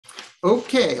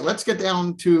Okay, let's get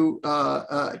down to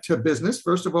business.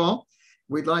 First of all,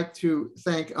 we'd like to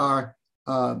thank our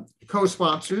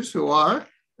co-sponsors who are,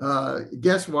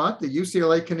 guess what, the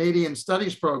UCLA Canadian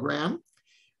Studies Program,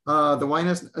 the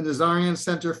Wynas Nazarian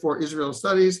Center for Israel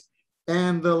Studies,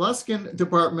 and the Luskin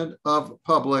Department of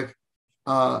Public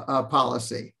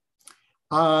Policy.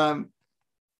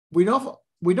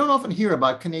 We don't often hear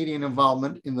about Canadian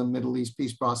involvement in the Middle East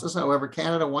peace process. However,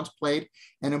 Canada once played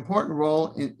an important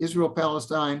role in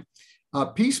Israel-Palestine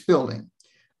peace building.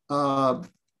 I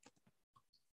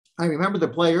remember the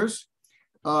players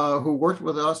who worked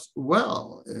with us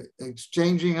well,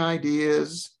 exchanging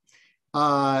ideas,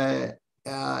 and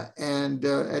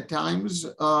at times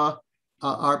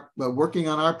working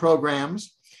on our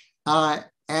programs.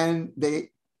 And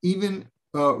they even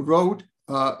wrote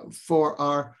for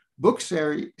our book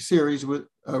series with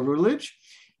Rulich.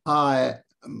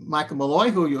 Michael Malloy,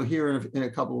 who you'll hear in a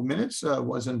couple of minutes,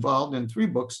 was involved in 3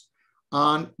 books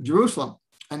on Jerusalem.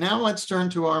 And now let's turn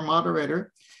to our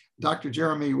moderator, Dr.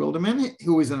 Jeremy Wilderman,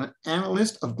 who is an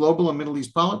analyst of global and Middle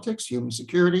East politics, human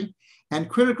security, and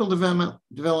critical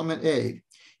development aid.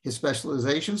 His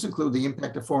specializations include the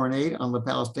impact of foreign aid on the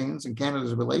Palestinians and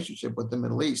Canada's relationship with the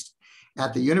Middle East.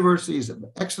 At the universities of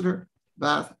Exeter,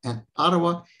 Bath, and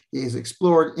Ottawa, he has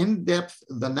explored in depth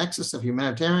the nexus of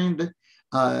humanitarian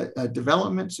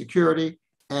development, security,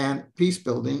 and peace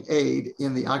building aid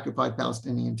in the occupied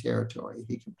Palestinian territory.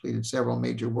 He completed several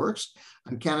major works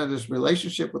on Canada's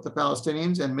relationship with the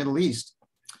Palestinians and Middle East.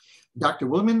 Dr.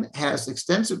 Wilderman has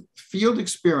extensive field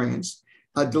experience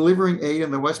delivering aid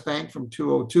in the West Bank from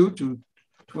 2002 to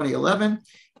 2011.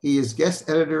 He is guest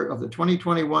editor of the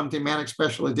 2021 thematic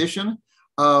special edition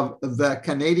of the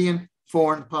Canadian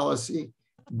Foreign Policy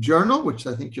Journal, which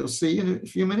I think you'll see in a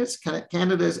few minutes,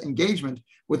 Canada's engagement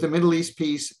with the Middle East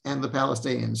peace and the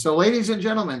Palestinians. So ladies and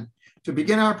gentlemen, to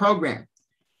begin our program,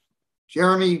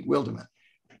 Jeremy Wilderman.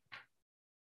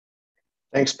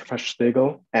 Thanks, Professor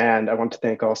Spiegel. And I want to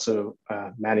thank also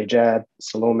Manny Jad,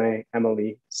 Salome,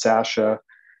 Emily, Sasha,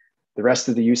 the rest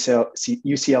of the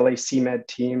UCLA CMed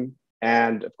team,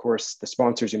 and of course, the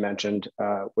sponsors you mentioned,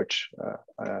 which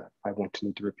I won't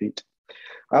need to repeat.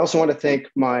 I also want to thank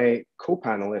my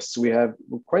co-panelists. We have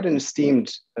quite an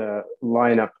esteemed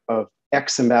lineup of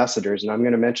ex-ambassadors, and I'm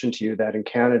going to mention to you that in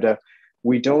Canada,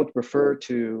 we don't refer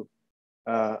to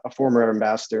a former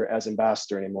ambassador as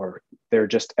ambassador anymore. They're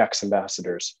just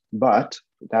ex-ambassadors. But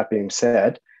that being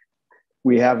said,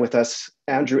 we have with us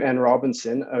Andrew N.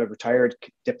 Robinson, a retired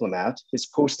diplomat. His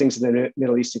postings in the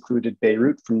Middle East included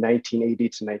Beirut from 1980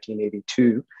 to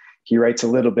 1982. He writes a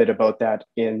little bit about that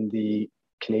in the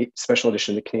special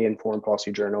edition of the Canadian Foreign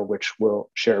Policy Journal, which we'll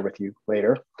share with you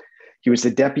later. He was the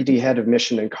deputy head of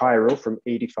mission in Cairo from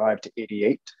 85 to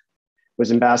 88,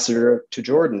 was ambassador to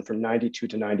Jordan from 92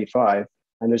 to 95,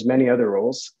 and there's many other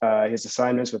roles. His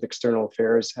assignments with external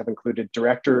affairs have included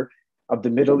director of the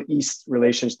Middle East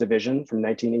Relations Division from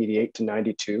 1988 to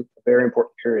 92, a very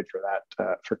important period for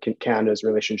that, for Canada's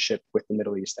relationship with the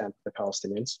Middle East and the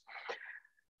Palestinians.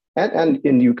 And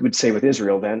you would say with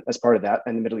Israel then, as part of that,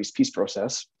 and the Middle East peace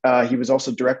process. He was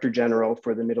also Director General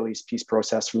for the Middle East peace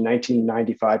process from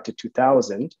 1995 to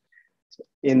 2000.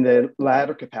 In the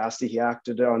latter capacity, he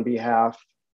acted on behalf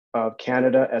of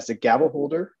Canada as a gavel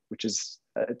holder, which is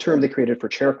a term they created for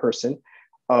chairperson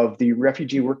of the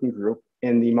refugee working group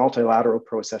in the multilateral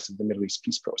process of the Middle East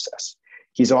peace process.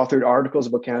 He's authored articles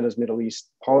about Canada's Middle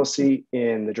East policy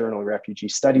in the Journal of Refugee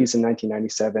Studies in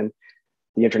 1997,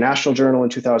 the International Journal in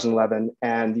 2011,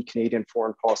 and the Canadian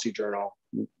Foreign Policy Journal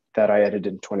that I edited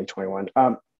in 2021.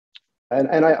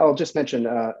 I'll just mention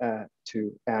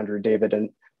to Andrew, David, and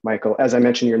Michael, as I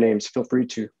mention your names, feel free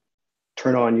to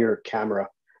turn on your camera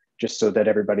just so that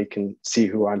everybody can see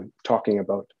who I'm talking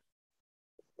about.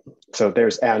 So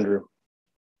there's Andrew.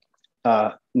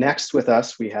 Next with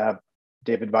us, we have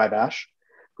David Vivash,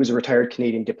 who's a retired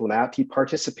Canadian diplomat. He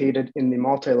participated in the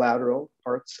multilateral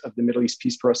parts of the Middle East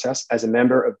peace process as a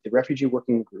member of the Refugee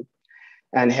Working Group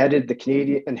and headed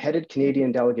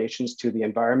Canadian delegations to the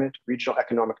Environment, Regional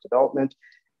Economic Development,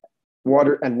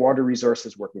 Water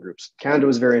Resources Working Groups. Canada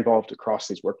was very involved across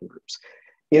these working groups.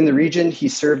 In the region, he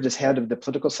served as head of the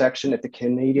political section at the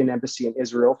Canadian Embassy in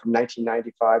Israel from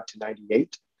 1995 to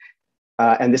 98.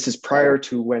 And this is prior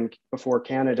to before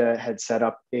Canada had set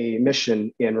up a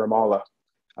mission in Ramallah,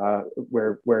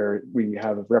 where we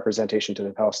have representation to the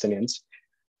Palestinians.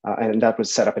 And that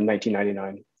was set up in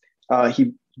 1999.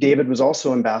 David was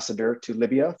also ambassador to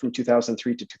Libya from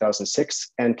 2003 to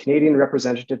 2006 and Canadian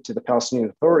representative to the Palestinian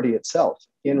Authority itself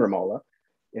in Ramallah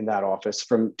in that office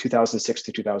from 2006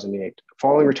 to 2008.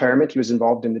 Following retirement, he was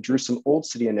involved in the Jerusalem Old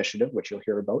City Initiative, which you'll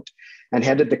hear about, and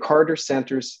headed the Carter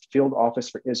Center's field office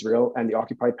for Israel and the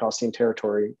occupied Palestinian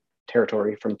territory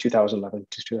from 2011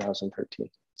 to 2013.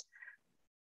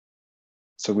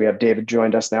 So we have David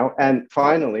joined us now. And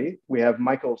finally, we have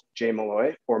Michael J.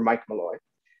 Malloy, or Mike Malloy.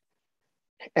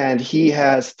 And he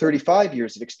has 35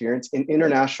 years of experience in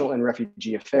international and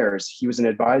refugee affairs. He was an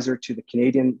advisor to the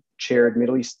Canadian-chaired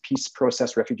Middle East Peace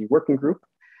Process Refugee Working Group.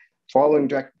 Following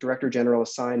Director General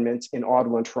assignments in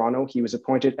Ottawa and Toronto, he was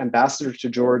appointed ambassador to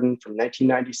Jordan from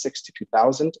 1996 to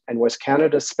 2000 and was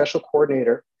Canada's special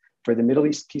coordinator for the Middle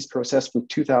East Peace Process from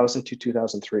 2000 to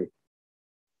 2003.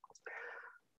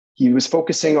 He was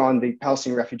focusing on the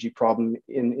Palestinian refugee problem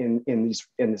in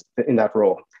that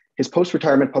role. His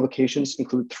post-retirement publications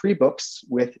include 3 books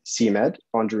with CMED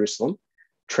on Jerusalem,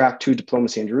 Track 2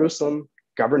 Diplomacy in Jerusalem,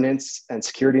 Governance and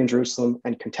Security in Jerusalem,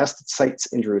 and Contested Sites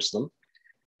in Jerusalem,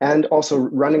 and also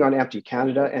Running on Empty,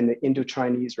 Canada and the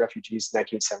Indo-Chinese Refugees,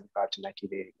 1975 to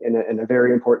 1980, in a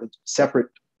very important separate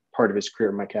part of his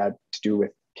career, Mike had to do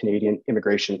with Canadian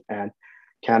immigration and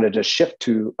Canada's shift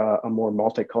to a more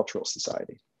multicultural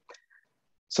society.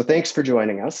 So thanks for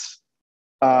joining us.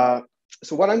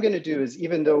 So what I'm going to do is,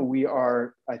 even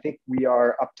though I think we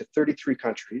are up to 33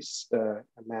 countries,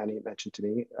 Manny mentioned to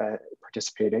me,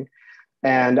 participating,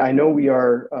 and I know we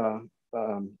are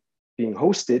being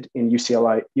hosted in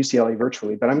UCLA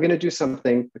virtually, but I'm going to do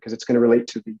something because it's going to relate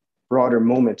to the broader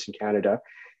moment in Canada.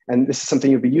 And this is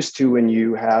something you'll be used to when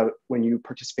you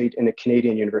participate in a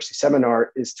Canadian university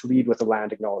seminar, is to lead with a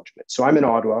land acknowledgement. So I'm in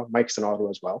Ottawa, Mike's in Ottawa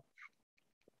as well.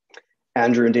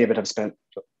 Andrew and David have spent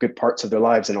good parts of their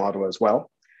lives in Ottawa as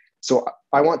well. So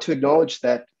I want to acknowledge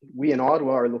that we in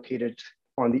Ottawa are located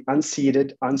on the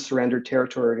unceded, unsurrendered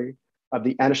territory of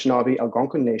the Anishinaabe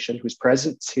Algonquin Nation, whose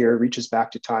presence here reaches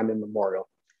back to time immemorial.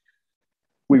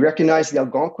 We recognize the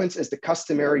Algonquins as the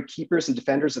customary keepers and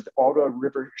defenders of the Ottawa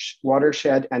River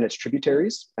watershed and its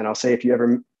tributaries. And I'll say, if you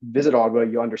ever visit Ottawa,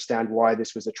 you'll understand why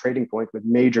this was a trading point with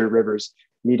major rivers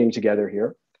meeting together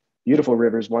here. Beautiful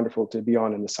rivers, wonderful to be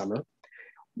on in the summer.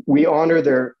 We honor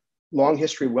their long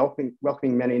history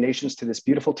welcoming many nations to this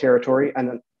beautiful territory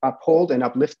and uphold and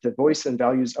uplift the voice and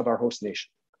values of our host nation.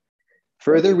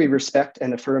 Further, we respect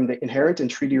and affirm the inherent and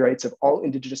treaty rights of all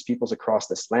Indigenous peoples across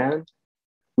this land.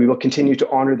 We will continue to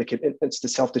honor the commitments to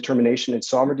self-determination and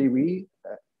sovereignty we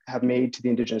have made to the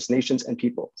Indigenous nations and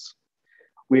peoples.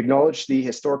 We acknowledge the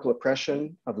historical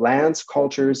oppression of lands,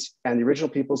 cultures, and the original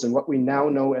peoples in what we now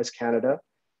know as Canada,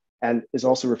 and is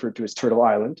also referred to as Turtle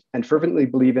Island, and fervently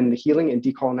believe in the healing and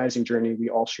decolonizing journey we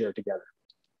all share together.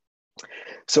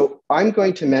 So I'm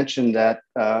going to mention that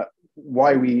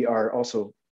why we are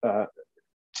also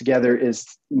together is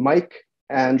Mike,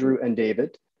 Andrew, and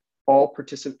David all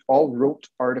wrote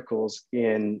articles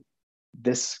in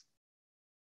this,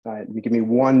 give me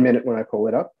 1 minute when I pull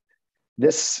it up,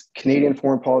 this Canadian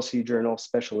Foreign Policy Journal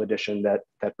special edition that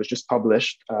was just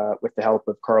published with the help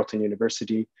of Carleton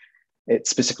University.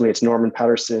 Specifically, it's Norman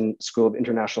Patterson School of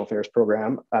International Affairs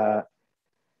program,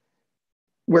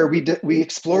 where we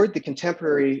explored the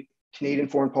contemporary Canadian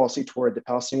foreign policy toward the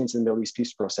Palestinians and the Middle East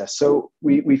peace process. So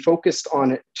we focused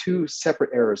on 2 separate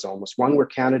eras almost. One where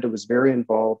Canada was very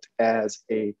involved as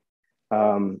in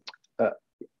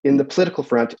the political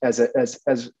front as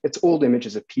its old image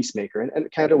as a peacemaker,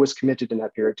 and Canada was committed in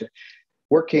that period to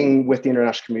working with the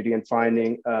international community and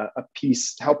finding a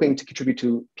peace, helping to contribute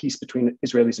to peace between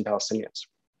Israelis and Palestinians.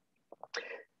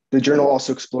 The journal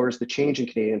also explores the change in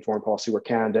Canadian foreign policy where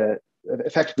Canada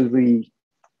effectively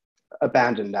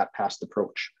abandoned that past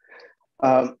approach.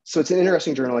 So it's an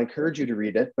interesting journal. I encourage you to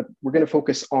read it, but we're going to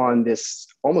focus on this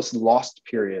almost lost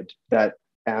period that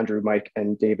Andrew, Mike,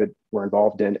 and David were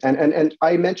involved in. And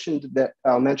I mentioned that,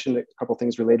 I'll mention a couple of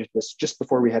things related to this just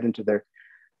before we head into their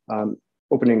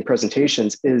opening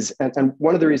presentations is, and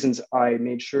one of the reasons I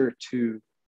made sure to,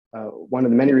 one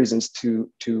of the many reasons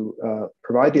to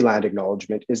provide the land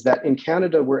acknowledgement is that in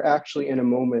Canada, we're actually in a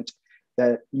moment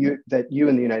that you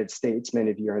in the United States, many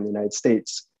of you are in the United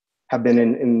States, have been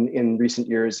in recent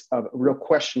years of real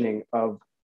questioning of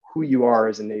who you are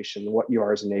as a nation, what you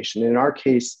are as a nation. And in our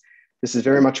case, this is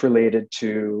very much related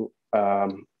to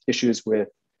issues with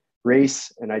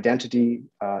race and identity.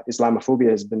 Islamophobia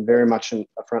has been very much a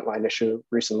frontline issue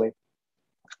recently,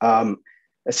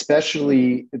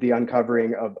 especially the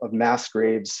uncovering of mass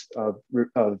graves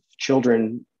of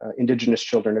children, Indigenous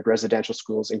children at residential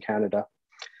schools in Canada,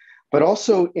 but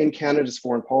also in Canada's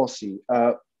foreign policy.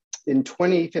 In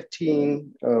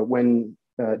 2015, when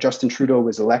Justin Trudeau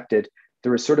was elected,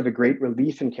 there was sort of a great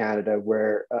relief in Canada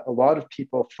where a lot of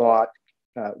people thought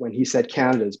when he said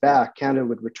Canada is back, Canada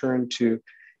would return to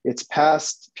its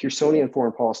past Pearsonian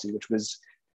foreign policy, which was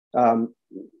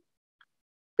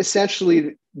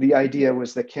essentially the idea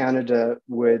was that Canada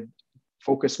would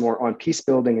focus more on peace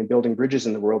building and building bridges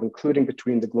in the world, including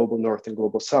between the global north and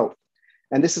global south.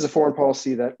 And this is a foreign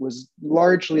policy that was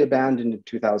largely abandoned in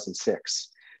 2006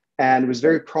 and was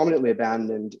very prominently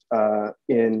abandoned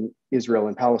in Israel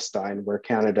and Palestine, where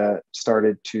Canada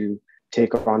started to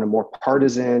take on a more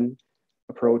partisan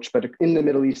approach, but in the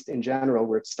Middle East in general,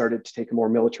 where it started to take a more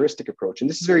militaristic approach. And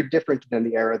this is very different than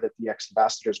the era that the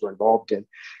ex-ambassadors were involved in,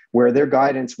 where their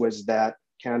guidance was that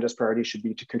Canada's priority should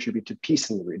be to contribute to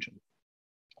peace in the region.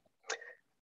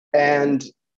 And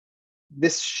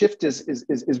this shift is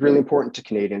really important to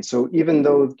Canadians. So even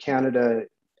though Canada,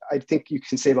 I think you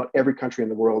can say about every country in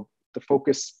the world, the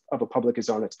focus of a public is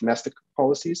on its domestic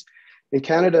policies. In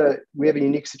Canada, we have a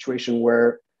unique situation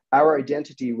where our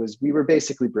identity was, we were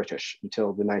basically British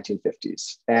until the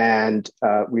 1950s. And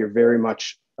we are very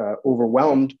much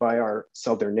overwhelmed by our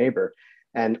southern neighbor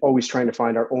and always trying to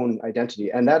find our own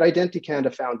identity. And that identity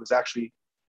Canada found was actually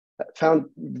found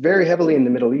very heavily in the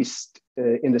Middle East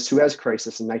in the Suez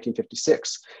Crisis in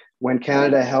 1956, when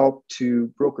Canada helped to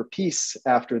broker peace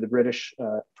after the British,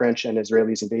 French, and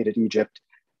Israelis invaded Egypt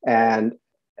and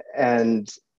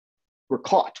were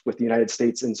caught with the United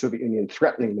States and Soviet Union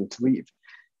threatening them to leave.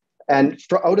 And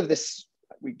out of this,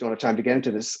 we don't have time to get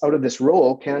into this, out of this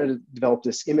role, Canada developed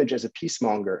this image as a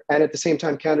peacemonger. And at the same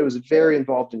time, Canada was very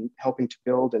involved in helping to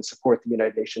build and support the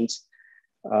United Nations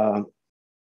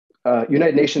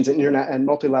and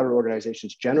multilateral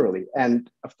organizations generally. And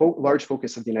a large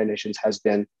focus of the United Nations has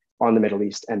been on the Middle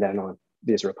East and then on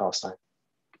the Israel-Palestine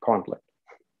conflict.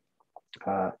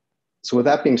 So with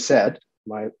that being said,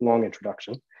 my long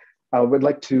introduction, I would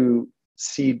like to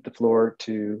cede the floor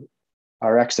to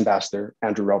our ex-ambassador,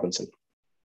 Andrew Robinson.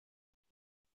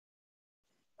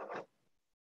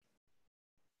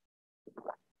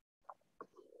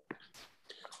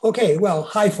 Okay, well,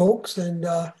 hi folks, and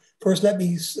first let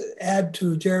me add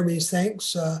to Jeremy's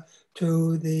thanks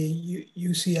to the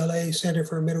UCLA Center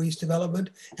for Middle East Development,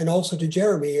 and also to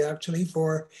Jeremy actually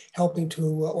for helping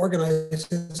to organize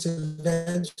this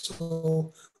event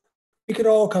so we could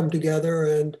all come together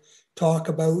and talk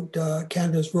about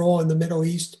Canada's role in the Middle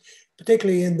East,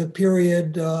 particularly in the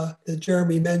period that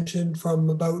Jeremy mentioned from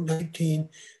about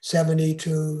 1970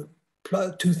 to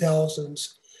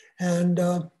 2000s. And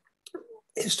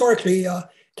historically,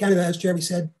 Canada, as Jeremy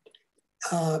said,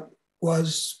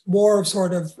 was more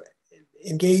sort of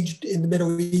engaged in the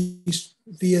Middle East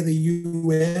via the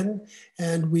UN,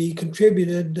 and we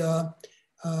contributed to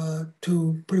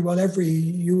pretty well every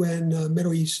UN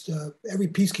Middle East, every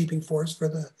peacekeeping force for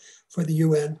the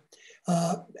UN.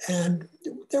 And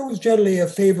there was generally a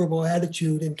favorable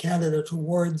attitude in Canada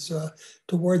towards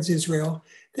Israel.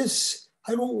 This,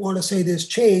 I don't want to say this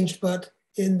changed, but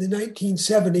in the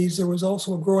 1970s, there was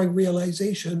also a growing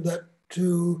realization that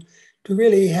to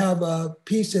really have a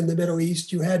peace in the Middle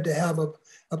East, you had to have a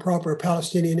proper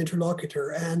Palestinian interlocutor.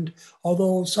 And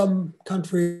although some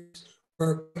countries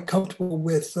were comfortable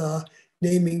with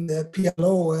naming the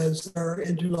PLO as their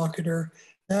interlocutor,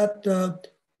 that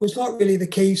was not really the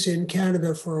case in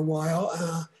Canada for a while.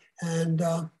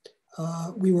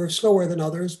 We were slower than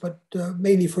others, but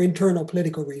mainly for internal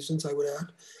political reasons, I would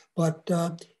add. But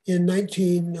in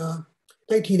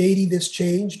 1980, this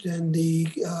changed, and the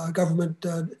government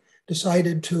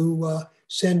decided to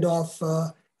send off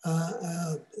a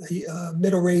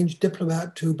middle-range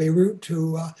diplomat to Beirut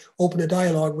to open a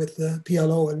dialogue with the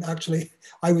PLO. And actually,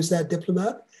 I was that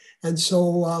diplomat. And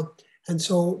so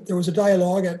there was a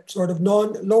dialogue at sort of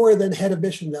lower than head of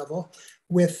mission level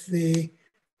with the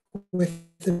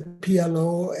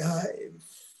PLO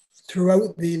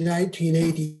throughout the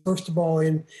 1980s, first of all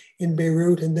in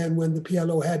Beirut, and then when the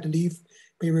PLO had to leave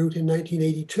Beirut in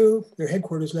 1982, their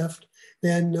headquarters left,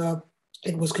 then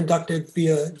it was conducted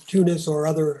via Tunis or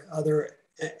other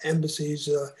embassies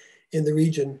in the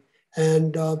region.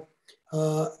 And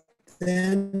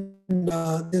then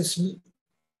this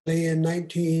in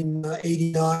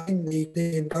 1989, the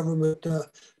Canadian government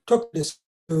took this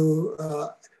to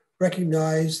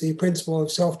recognize the principle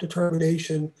of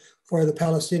self-determination for the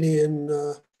Palestinian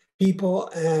people,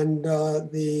 and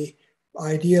the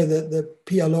idea that the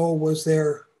PLO was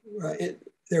their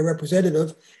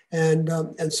representative, and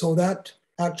so that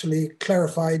actually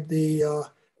clarified the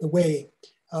way.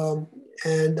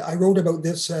 And I wrote about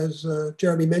this, as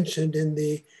Jeremy mentioned, in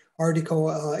the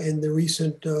article in the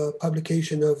recent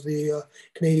publication of the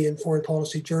Canadian Foreign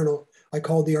Policy Journal. I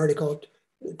called the article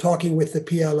 "Talking with the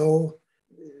PLO,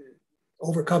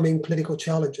 Overcoming Political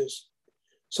Challenges."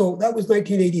 So that was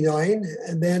 1989,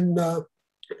 and then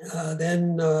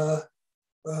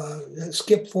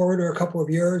skip forward a couple of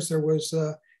years. There was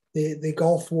the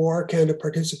Gulf War. Canada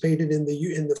participated in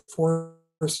the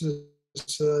forces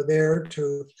there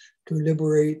to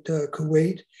liberate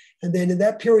Kuwait. And then in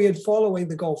that period following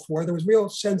the Gulf War, there was real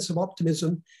sense of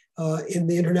optimism in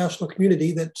the international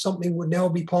community that something would now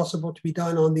be possible to be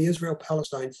done on the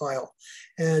Israel-Palestine file.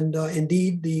 And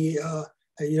indeed, the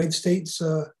United States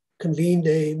convened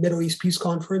a Middle East Peace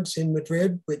Conference in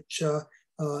Madrid, which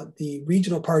the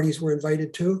regional parties were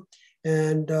invited to.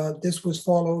 And this was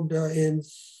followed in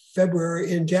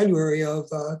January of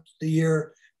the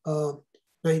year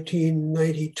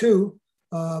 1992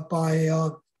 by a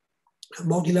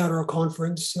multilateral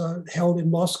conference held in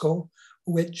Moscow,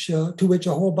 to which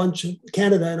a whole bunch of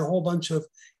Canada and a whole bunch of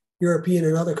European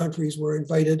and other countries were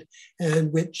invited,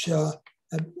 and which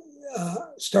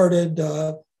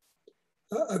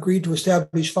agreed to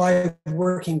establish 5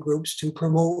 working groups to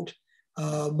promote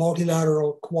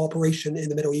multilateral cooperation in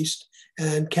the Middle East.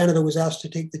 And Canada was asked to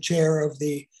take the chair of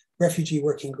the refugee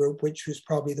working group, which was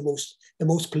probably the most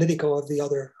political of the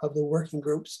working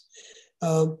groups.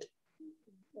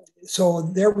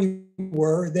 So there we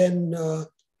were. Then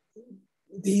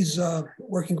these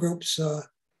working groups, the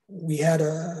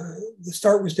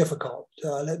start was difficult.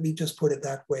 Let me just put it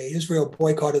that way. Israel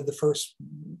boycotted the first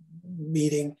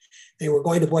meeting. They were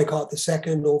going to boycott the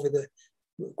second over the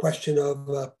question of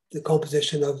the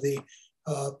composition of the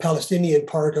Palestinian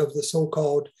part of the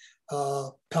so-called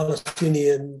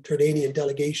Palestinian Jordanian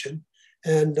delegation.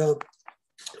 And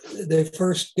the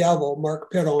first gavel,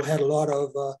 Marc Perron, had a lot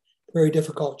of very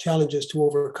difficult challenges to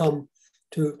overcome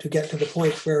to get to the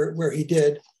point where he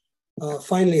did.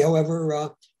 Finally,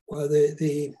 however,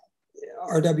 the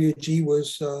RWG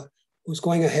was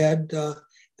going ahead.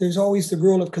 There's always the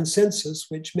rule of consensus,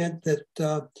 which meant that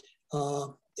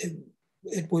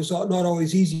it was not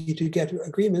always easy to get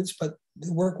agreements, but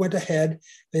the work went ahead.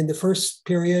 In the first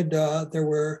period, there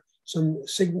were some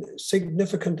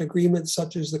significant agreements,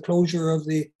 such as the closure of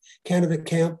the Canada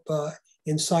camp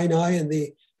in Sinai and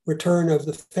the return of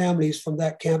the families from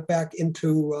that camp back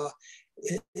into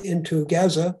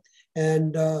Gaza.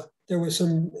 And there was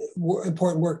some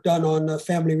important work done on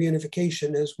family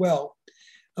reunification as well.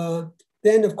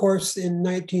 Then, of course, in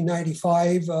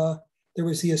 1995, there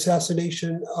was the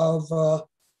assassination of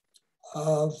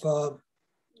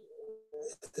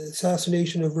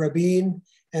Rabin,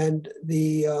 and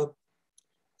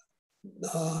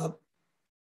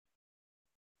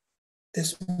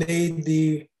this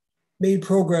made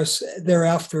progress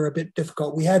thereafter a bit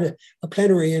difficult. We had a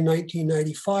plenary in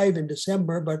 1995 in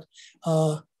December, but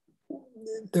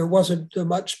there wasn't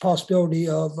much possibility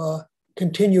of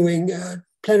continuing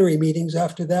plenary meetings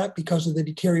after that because of the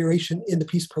deterioration in the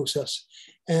peace process.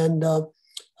 And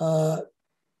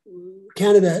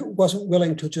Canada wasn't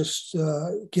willing to just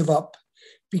give up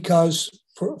because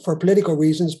for political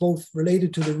reasons, both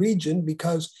related to the region,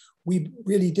 because we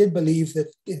really did believe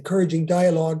that encouraging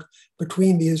dialogue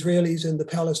between the Israelis and the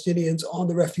Palestinians on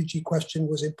the refugee question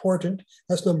was important.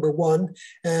 That's number one.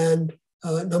 And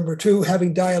number two,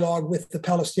 having dialogue with the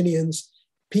Palestinians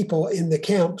people in the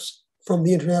camps from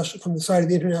the side of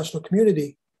the international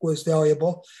community was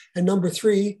valuable. And number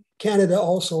three, Canada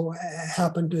also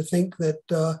happened to think that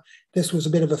this was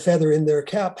a bit of a feather in their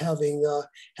cap, having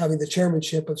the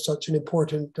chairmanship of such an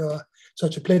important,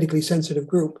 such a politically sensitive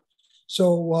group.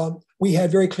 So we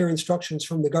had very clear instructions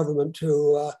from the government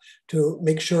to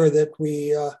make sure that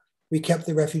we kept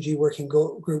the refugee working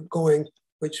group going,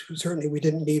 which certainly we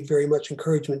didn't need very much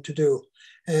encouragement to do.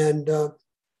 And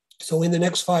so in the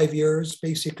next 5 years,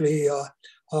 basically,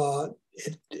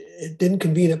 it didn't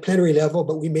convene at plenary level,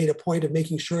 but we made a point of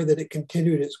making sure that it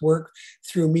continued its work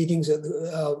through meetings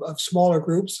of smaller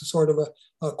groups, sort of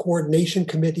a coordination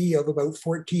committee of about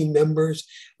 14 members.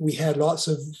 We had lots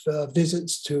of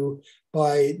visits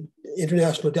by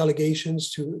international delegations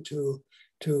to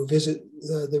visit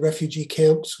the refugee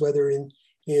camps, whether in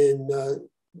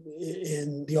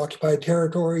the occupied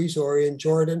territories or in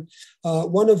Jordan.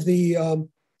 One of the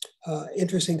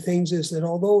interesting things is that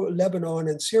although Lebanon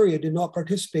and Syria did not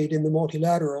participate in the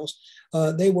multilaterals,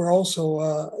 they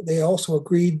also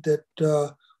agreed that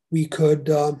we could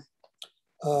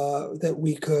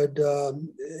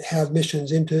have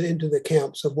missions into the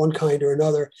camps of one kind or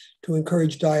another to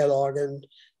encourage dialogue, and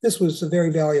this was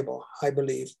very valuable, I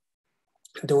believe.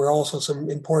 There were also some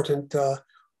important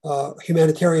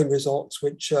humanitarian results,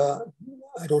 which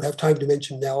I don't have time to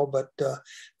mention now, but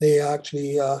they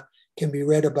actually can be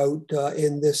read about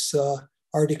in this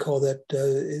article that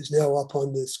is now up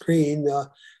on the screen.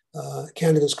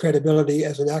 Canada's credibility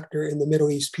as an actor in the Middle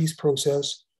East peace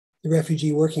process, the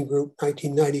Refugee Working Group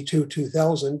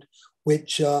 1992-2000,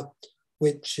 which I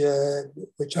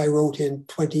wrote in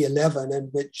 2011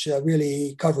 and which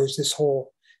really covers this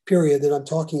whole period that I'm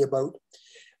talking about.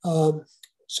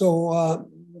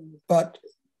 But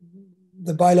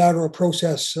the bilateral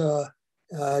process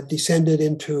descended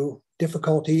into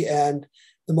difficulty, and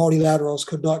the multilaterals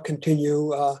could not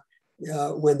continue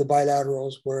when the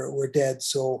bilaterals were dead.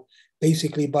 So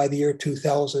basically by the year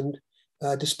 2000,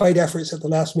 despite efforts at the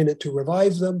last minute to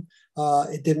revive them,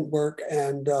 it didn't work,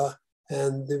 and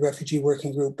the Refugee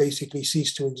Working Group basically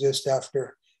ceased to exist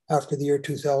after the year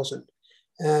 2000.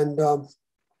 And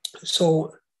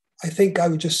so I think I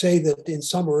would just say that in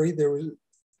summary, there was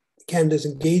Canada's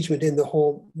engagement in the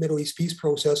whole Middle East peace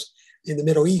process in the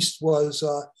Middle East was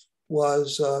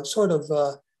sort of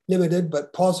limited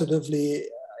but positively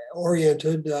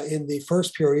oriented in the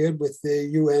first period with the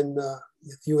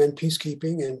UN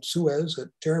peacekeeping in Suez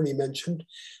that Jeremy mentioned.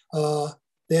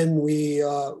 Then we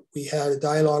had a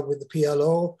dialogue with the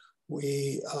PLO.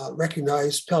 We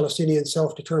recognized Palestinian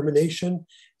self-determination,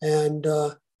 and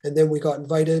then we got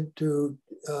invited to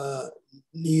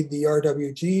lead the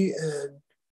RWG, and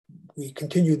we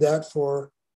continued that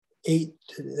for 8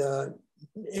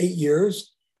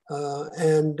 years,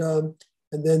 and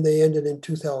then they ended in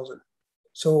 2000.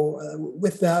 So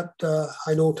with that,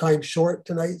 I know time's short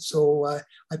tonight, so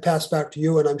I pass back to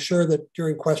you, and I'm sure that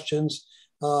during questions,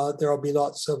 there will be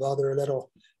lots of other little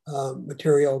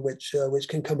material which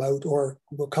can come out or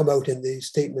will come out in the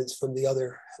statements from the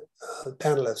other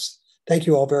panelists. Thank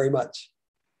you all very much.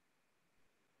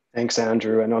 Thanks,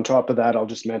 Andrew. And on top of that, I'll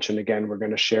just mention again, we're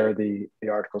going to share the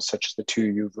articles such as the two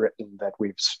you've written that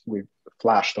we've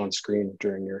flashed on screen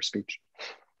during your speech.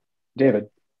 David.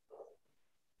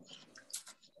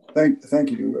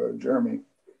 Thank you, Jeremy.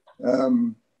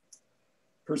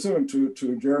 Pursuant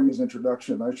to Jeremy's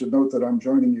introduction, I should note that I'm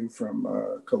joining you from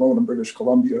Kelowna, British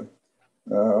Columbia.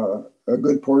 A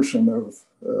good portion of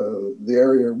the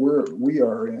area we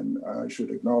are in, I should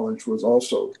acknowledge, was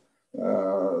also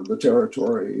the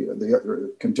territory,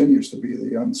 continues to be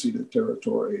the unceded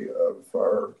territory of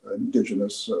our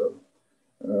Indigenous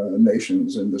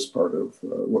nations in this part of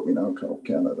what we now call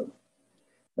Canada.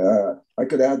 I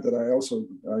could add that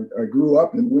I grew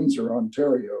up in Windsor,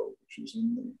 Ontario, which is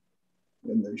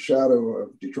in the shadow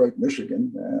of Detroit,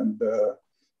 Michigan, and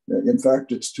in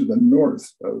fact, it's to the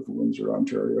north of Windsor,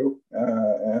 Ontario,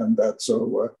 and that's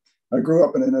so. I grew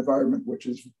up in an environment which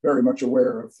is very much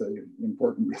aware of the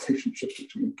important relationship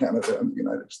between Canada and the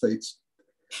United States.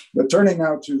 But turning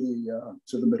now to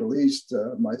the Middle East,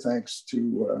 my thanks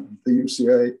to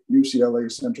the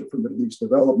UCLA Center for Middle East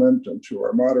Development and to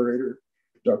our moderator,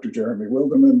 Dr. Jeremy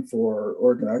Wilderman, for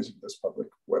organizing this public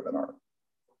webinar.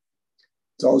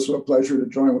 It's also a pleasure to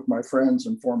join with my friends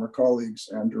and former colleagues,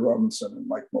 Andrew Robinson and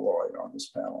Mike Malloy, on this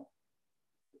panel.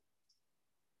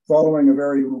 Following a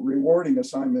very rewarding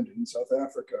assignment in South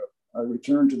Africa, I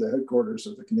returned to the headquarters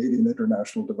of the Canadian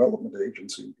International Development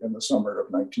Agency in the summer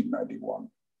of 1991.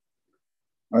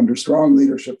 Under strong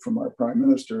leadership from our Prime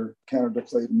Minister, Canada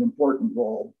played an important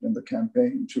role in the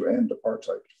campaign to end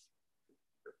apartheid.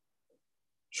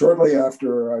 Shortly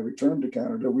after I returned to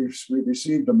Canada, we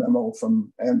received a memo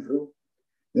from Andrew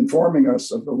informing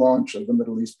us of the launch of the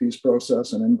Middle East peace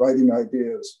process and inviting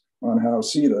ideas on how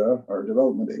CEDA, our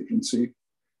development agency,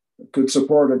 could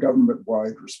support a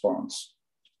government-wide response.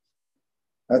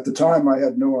 At the time, I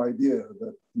had no idea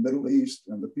that the Middle East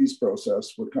and the peace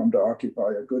process would come to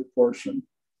occupy a good portion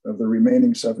of the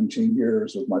remaining 17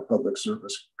 years of my public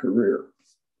service career.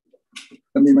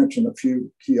 Let me mention a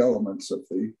few key elements of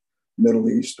the Middle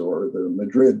East or the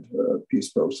Madrid peace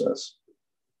process.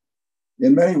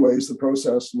 In many ways, the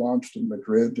process launched in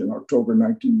Madrid in October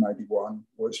 1991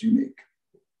 was unique.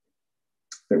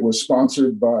 It was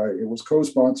co-sponsored by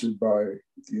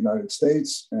the United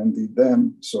States and the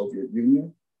then Soviet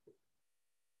Union.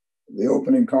 The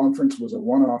opening conference was a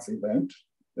one-off event,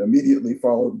 immediately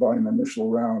followed by an initial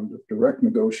round of direct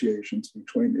negotiations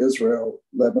between Israel,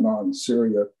 Lebanon,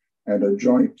 Syria, and a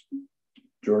joint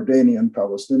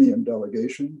Jordanian-Palestinian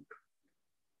delegation.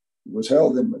 It was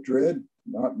held in Madrid,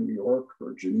 not New York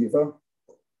or Geneva.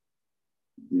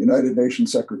 The United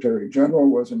Nations Secretary General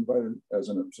was invited as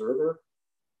an observer.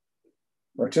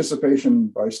 Participation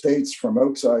by states from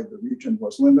outside the region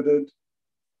was limited.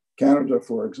 Canada,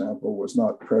 for example, was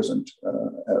not present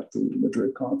at the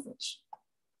Madrid conference.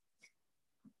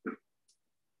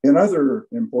 In other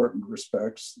important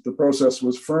respects, the process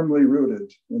was firmly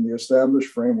rooted in the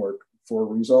established framework for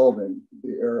resolving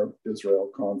the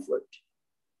Arab-Israel conflict.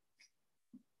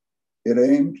 It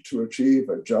aimed to achieve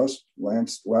a just,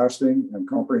 lasting, and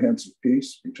comprehensive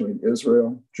peace between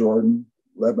Israel, Jordan,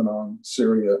 Lebanon,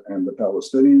 Syria, and the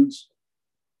Palestinians,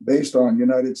 based on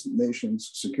United Nations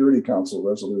Security Council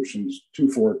resolutions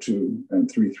 242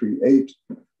 and 338,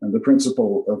 and the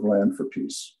principle of land for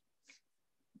peace.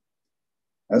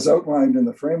 As outlined in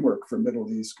the framework for Middle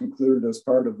East concluded as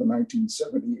part of the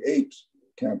 1978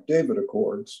 Camp David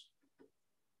Accords,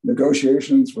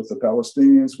 negotiations with the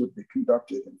Palestinians would be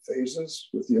conducted in phases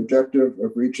with the objective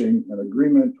of reaching an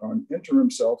agreement on interim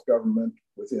self-government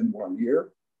within 1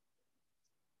 year.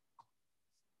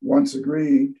 Once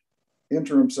agreed,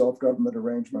 interim self-government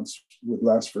arrangements would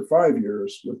last for 5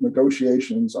 years, with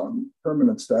negotiations on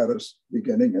permanent status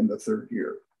beginning in the 3rd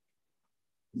year.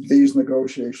 These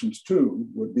negotiations, too,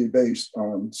 would be based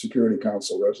on Security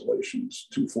Council resolutions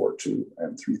 242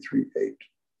 and 338.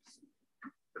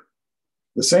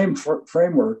 The same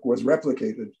framework was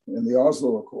replicated in the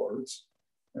Oslo Accords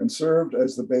and served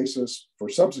as the basis for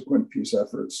subsequent peace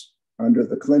efforts under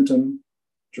the Clinton,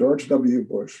 George W.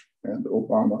 Bush, and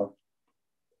Obama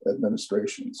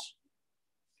administrations.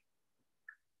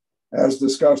 As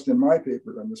discussed in my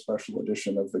paper in the special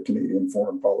edition of the Canadian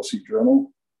Foreign Policy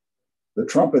Journal, the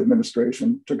Trump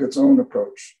administration took its own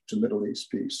approach to Middle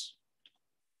East peace,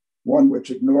 one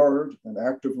which ignored and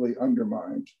actively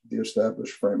undermined the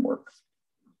established framework.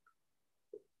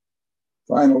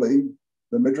 Finally,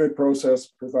 the Madrid process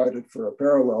provided for a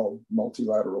parallel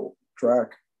multilateral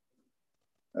track.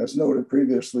 As noted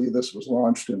previously, this was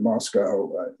launched in Moscow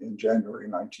in January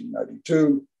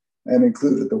 1992 and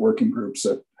included the working groups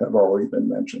that have already been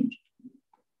mentioned.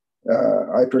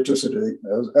 I participated,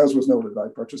 as was noted, I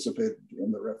participated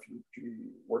in the refugee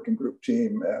working group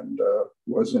team and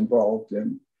was involved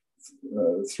in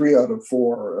 3 out of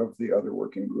 4 of the other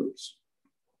working groups.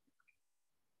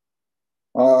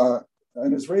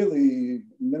 An Israeli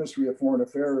Ministry of Foreign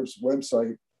Affairs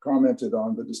website commented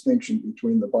on the distinction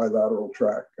between the bilateral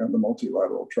track and the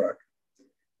multilateral track.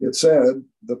 It said,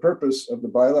 the purpose of the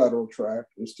bilateral track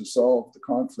is to solve the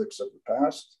conflicts of the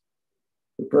past.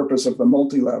 The purpose of the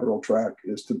multilateral track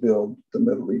is to build the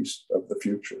Middle East of the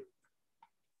future.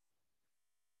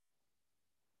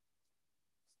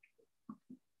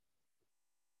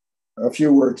 A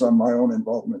few words on my own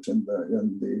involvement in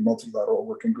the multilateral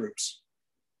working groups.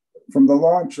 From the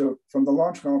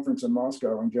launch conference in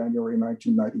Moscow in January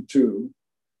 1992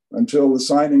 until the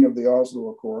signing of the Oslo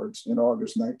Accords in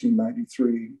August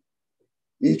 1993,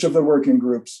 each of the working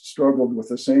groups struggled with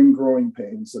the same growing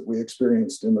pains that we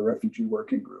experienced in the refugee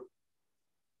working group.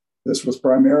 This was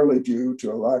primarily due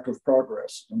to a lack of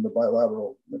progress in the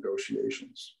bilateral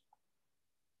negotiations.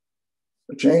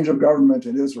 A change of government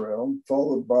in Israel,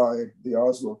 followed by the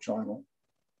Oslo Channel,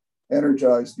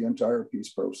 energized the entire peace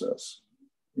process.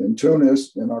 In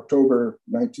Tunis, in October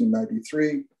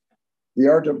 1993, the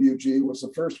RWG was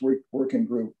the first working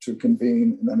group to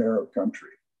convene in an Arab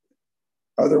country.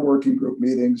 Other working group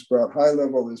meetings brought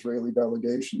high-level Israeli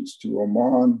delegations to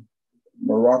Oman,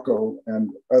 Morocco,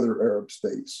 and other Arab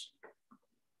states.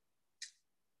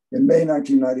 In May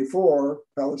 1994,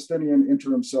 Palestinian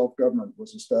interim self-government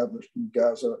was established in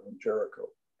Gaza and Jericho.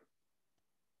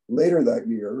 Later that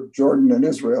year, Jordan and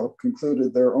Israel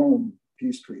concluded their own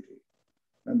peace treaty,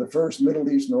 and the first Middle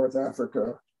East North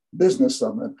Africa Business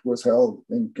Summit was held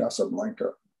in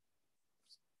Casablanca.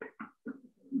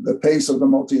 The pace of the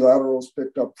multilaterals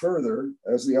picked up further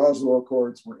as the Oslo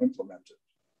Accords were implemented.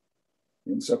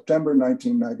 In September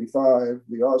 1995,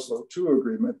 the Oslo II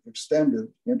agreement extended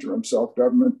interim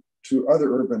self-government to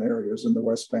other urban areas in the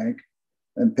West Bank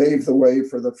and paved the way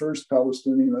for the first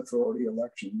Palestinian Authority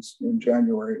elections in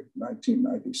January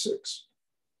 1996.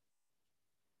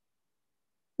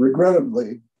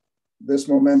 Regrettably, this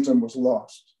momentum was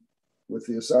lost with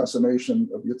the assassination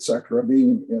of Yitzhak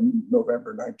Rabin in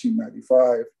November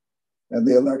 1995 and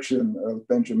the election of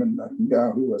Benjamin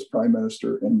Netanyahu as prime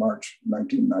minister in March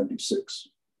 1996.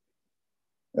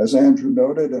 As Andrew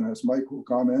noted, and as Mike will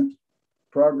comment,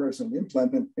 progress in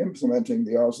implementing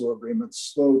the Oslo Agreement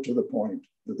slowed to the point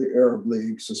that the Arab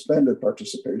League suspended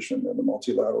participation in the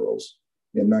multilaterals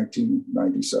in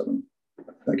 1997.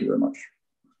 Thank you very much.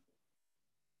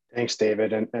 Thanks,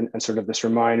 David. And sort of this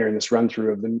reminder and this run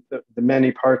through of the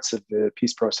many parts of the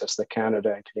peace process that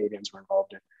Canada and Canadians were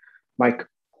involved in. Mike,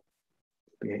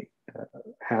 we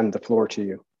hand the floor to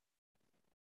you.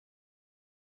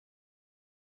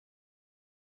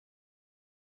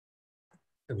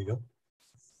 There we go.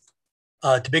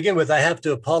 To begin with, I have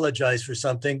to apologize for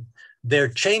something. They're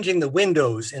changing the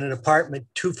windows in an apartment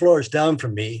 2 floors down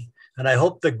from me, and I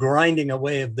hope the grinding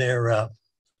away of their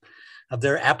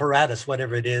apparatus,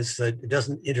 whatever it is, that it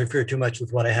doesn't interfere too much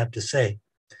with what I have to say.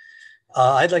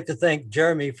 I'd like to thank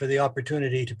Jeremy for the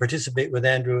opportunity to participate with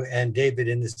Andrew and David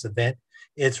in this event.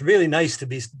 It's really nice to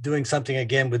be doing something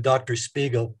again with Dr.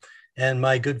 Spiegel and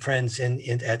my good friends at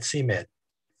CMed.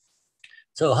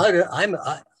 So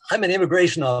I'm an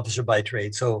immigration officer by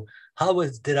trade. So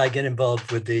did I get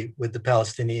involved with the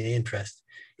Palestinian interest?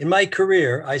 In my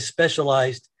career, I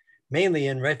specialized mainly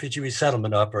in refugee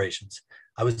resettlement operations.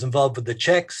 I was involved with the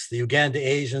Czechs, the Uganda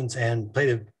Asians, and played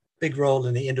a big role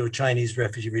in the Indo-Chinese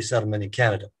refugee resettlement in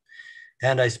Canada.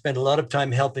 And I spent a lot of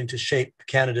time helping to shape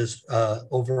Canada's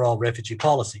overall refugee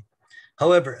policy.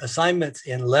 However, assignments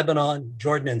in Lebanon,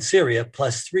 Jordan, and Syria,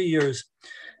 plus 3 years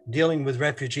dealing with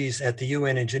refugees at the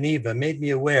UN in Geneva, made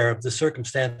me aware of the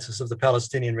circumstances of the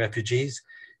Palestinian refugees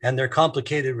and their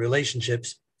complicated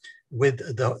relationships with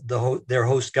their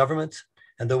host governments,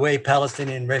 and the way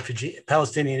Palestinian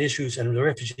issues and the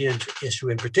refugee issue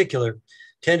in particular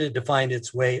tended to find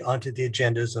its way onto the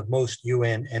agendas of most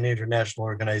UN and international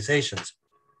organizations.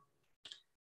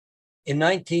 In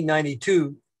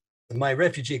 1992, my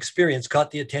refugee experience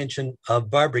caught the attention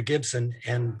of Barbara Gibson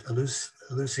and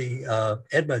Lucy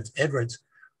Edwards,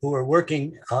 who were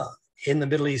working in the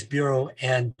Middle East Bureau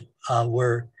and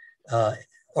were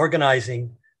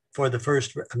organizing for the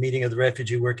first meeting of the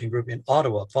Refugee Working Group in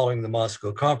Ottawa following the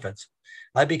Moscow conference.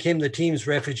 I became the team's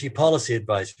refugee policy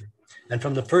advisor. And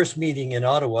from the first meeting in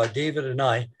Ottawa, David and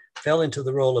I fell into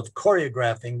the role of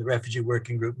choreographing the Refugee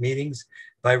Working Group meetings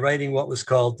by writing what was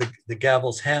called the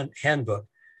Gavel's Handbook,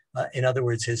 in other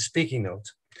words, his speaking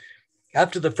notes.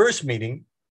 After the first meeting,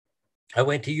 I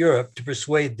went to Europe to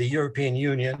persuade the European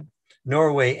Union,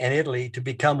 Norway, and Italy to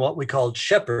become what we called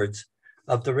shepherds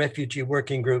of the Refugee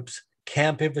Working Group's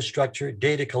camp infrastructure,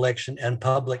 data collection, and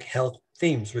public health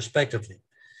themes, respectively.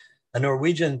 A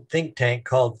Norwegian think tank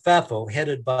called FAFO,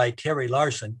 headed by Terry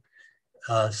Larson,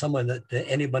 someone that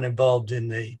anyone involved in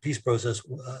the peace process,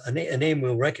 a name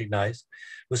we'll recognize,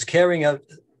 was carrying out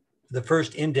the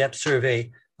first in-depth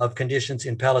survey of conditions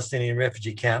in Palestinian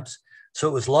refugee camps. So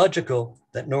it was logical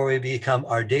that Norway become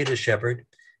our data shepherd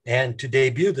and to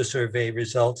debut the survey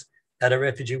results at a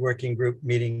Refugee Working Group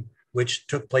meeting, which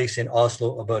took place in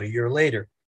Oslo about a year later.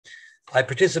 I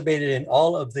participated in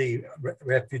all of the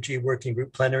Refugee Working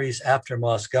Group plenaries after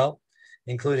Moscow,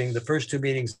 including the first 2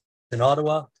 meetings in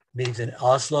Ottawa, meetings in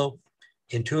Oslo,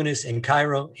 in Tunis, in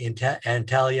Cairo, in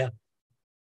Antalya,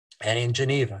 and in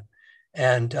Geneva.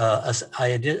 And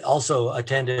I also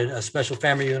attended a special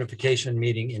family unification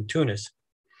meeting in Tunis.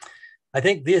 I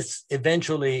think this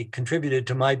eventually contributed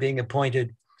to my being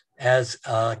appointed as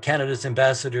Canada's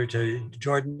ambassador to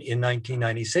Jordan in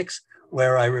 1996,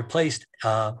 where I replaced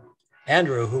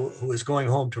Andrew, who was going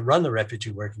home to run the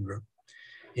Refugee Working Group.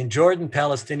 In Jordan,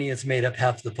 Palestinians made up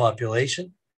half the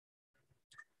population.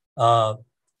 And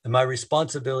my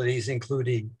responsibilities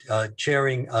included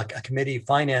chairing a committee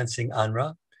financing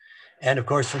UNRWA. And of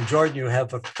course, from Jordan, you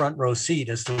have a front row seat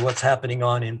as to what's happening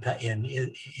on in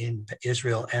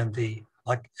Israel and the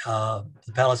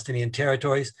Palestinian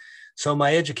territories. So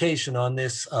my education on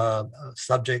this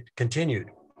subject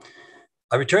continued.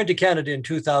 I returned to Canada in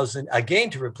 2000, again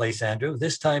to replace Andrew,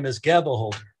 this time as gavel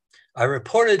holder. I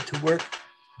reported to work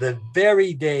the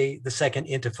very day the second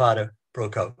Intifada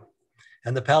broke out,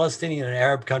 and the Palestinian and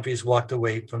Arab countries walked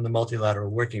away from the multilateral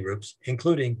working groups,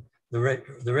 including the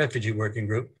Refugee Working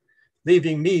Group,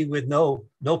 leaving me with no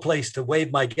place to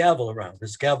wave my gavel around,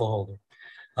 this gavel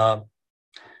holder.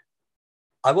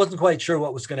 I wasn't quite sure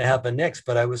what was going to happen next,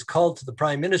 but I was called to the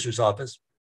Prime Minister's office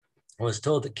and was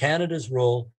told that Canada's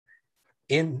role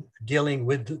in dealing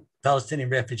with the Palestinian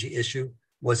refugee issue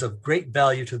was of great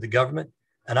value to the government,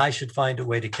 and I should find a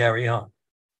way to carry on.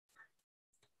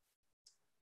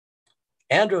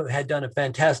 Andrew had done a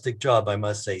fantastic job, I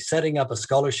must say, setting up a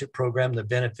scholarship program that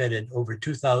benefited over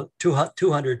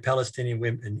 200 Palestinian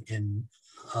women in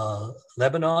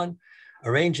Lebanon,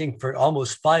 arranging for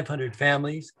almost 500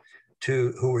 families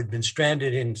who had been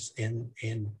stranded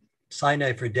in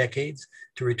Sinai for decades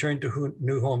to return to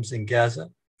new homes in Gaza,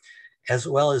 as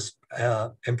well as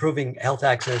improving health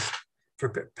access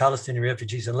for Palestinian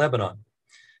refugees in Lebanon.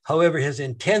 However, his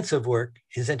intensive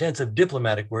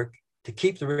diplomatic work to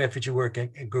keep the Refugee Working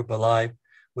Group alive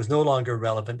was no longer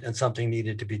relevant, and something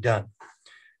needed to be done.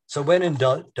 So when in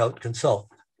doubt, consult.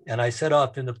 And I set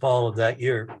off in the fall of that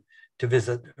year to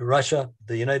visit Russia,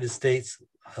 the United States,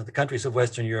 the countries of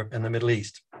Western Europe, and the Middle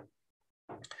East.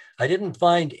 I didn't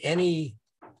find any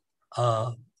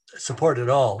support at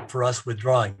all for us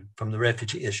withdrawing from the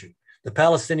refugee issue. The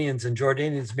Palestinians and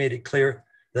Jordanians made it clear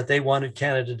that they wanted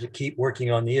Canada to keep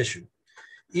working on the issue.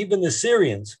 Even the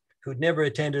Syrians, who'd never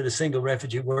attended a single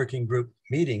Refugee Working Group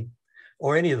meeting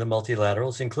or any of the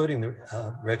multilaterals, including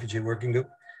the Refugee Working Group,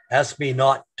 asked me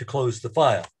not to close the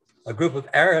file. A group of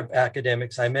Arab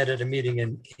academics I met at a meeting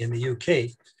in the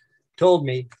UK told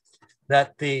me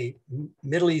that the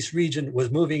Middle East region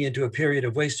was moving into a period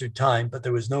of wasted time, but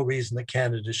there was no reason that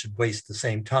Canada should waste the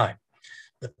same time.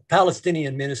 The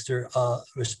Palestinian minister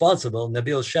responsible,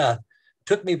 Nabil Shah,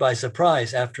 took me by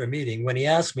surprise after a meeting when he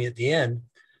asked me at the end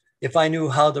if I knew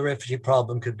how the refugee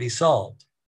problem could be solved.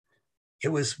 It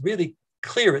was really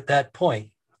clear at that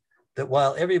point that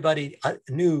while everybody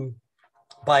knew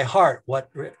by heart what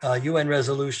UN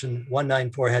Resolution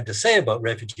 194 had to say about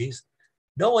refugees,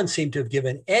 no one seemed to have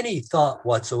given any thought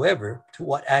whatsoever to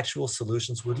what actual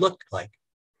solutions would look like.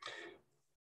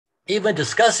 Even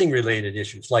discussing related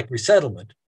issues like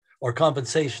resettlement or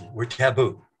compensation were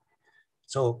taboo.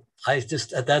 So I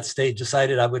just at that stage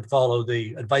decided I would follow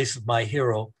the advice of my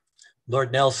hero,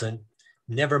 Lord Nelson.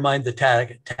 Never mind the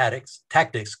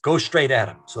tactics, go straight at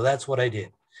them. So that's what I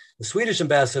did. The Swedish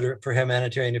ambassador for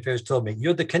humanitarian affairs told me,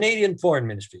 "You're the Canadian Foreign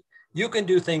Ministry. You can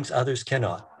do things others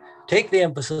cannot. Take the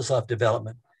emphasis off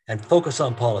development and focus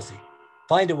on policy.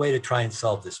 Find a way to try and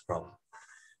solve this problem."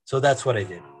 So that's what I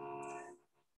did.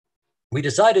 We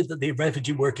decided that the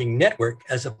refugee working network,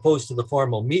 as opposed to the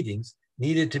formal meetings,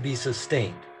 needed to be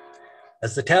sustained.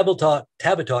 As the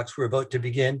TABA talks were about to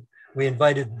begin, we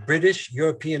invited British,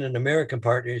 European, and American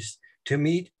partners to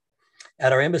meet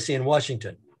at our embassy in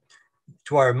Washington.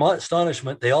 To our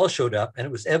astonishment, they all showed up, and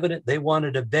it was evident they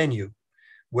wanted a venue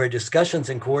where discussions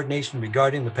and coordination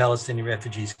regarding the Palestinian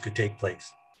refugees could take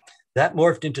place. That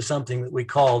morphed into something that we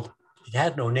called, it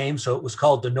had no name, so it was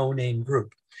called the No Name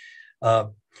Group.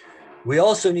 We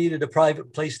also needed a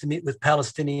private place to meet with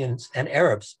Palestinians and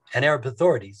Arabs and Arab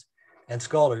authorities and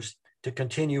scholars to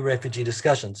continue refugee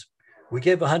discussions. We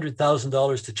gave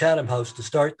 $100,000 to Chatham House to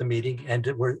start the meeting, and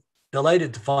we're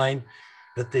delighted to find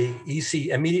that the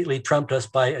EC immediately trumped us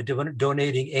by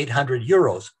donating 800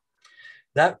 euros.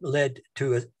 That led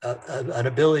to an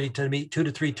ability to meet 2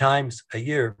 to 3 times a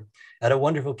year at a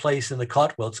wonderful place in the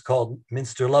Cotswolds called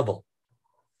Minster Level.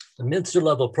 The Minster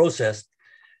Level process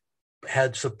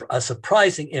had a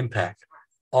surprising impact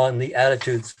on the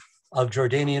attitudes of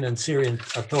Jordanian and Syrian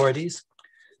authorities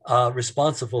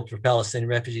responsible for Palestinian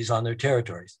refugees on their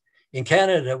territories. In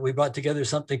Canada, we brought together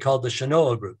something called the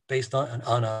Shanoa Group, based on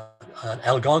an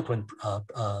Algonquin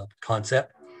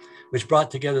concept, which brought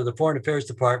together the Foreign Affairs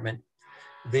Department,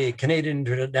 the Canadian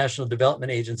International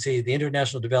Development Agency, the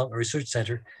International Development Research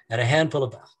Center, and a handful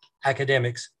of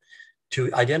academics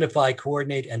to identify,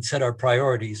 coordinate, and set our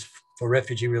priorities for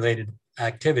refugee-related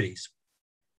activities.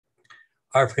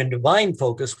 Our combined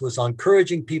focus was on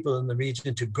encouraging people in the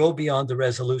region to go beyond the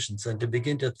resolutions and to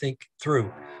begin to think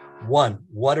through, 1,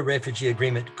 what a refugee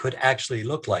agreement could actually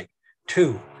look like.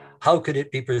 2, how could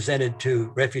it be presented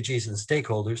to refugees and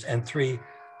stakeholders? And 3,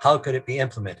 how could it be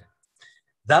implemented?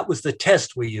 That was the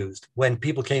test we used when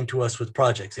people came to us with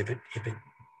projects. If it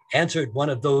answered one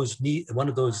of those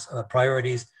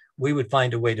priorities, we would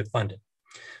find a way to fund it.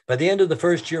 By the end of the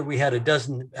first year, we had a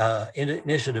dozen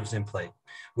initiatives in play.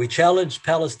 We challenged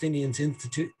Palestinians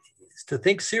to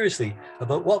think seriously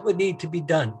about what would need to be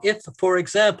done if, for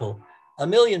example, 1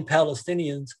 million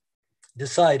Palestinians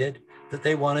decided that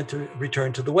they wanted to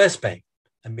return to the West Bank.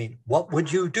 I mean, what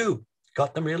would you do?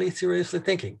 Got them really seriously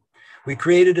thinking. We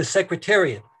created a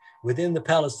secretariat within the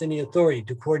Palestinian Authority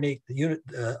to coordinate the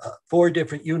 4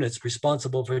 different units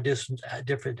responsible for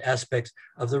different aspects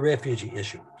of the refugee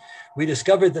issue. We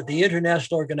discovered that the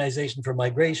International Organization for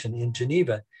Migration in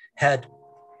Geneva had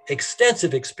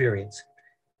extensive experience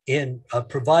in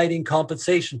providing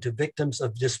compensation to victims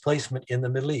of displacement in the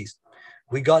Middle East.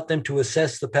 We got them to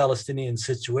assess the Palestinian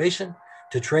situation,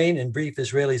 to train and brief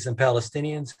Israelis and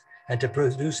Palestinians, and to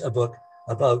produce a book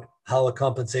about how a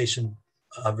compensation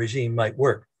regime might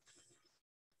work.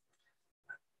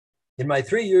 In my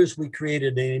 3 years, we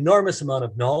created an enormous amount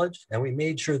of knowledge, and we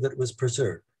made sure that it was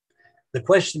preserved. The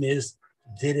question is,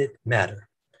 did it matter?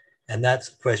 And that's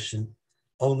a question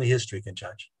only history can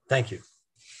judge. Thank you.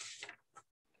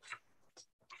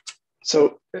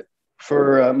 So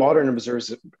for modern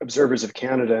observers of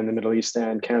Canada in the Middle East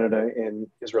and Canada in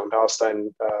Israel and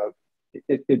Palestine,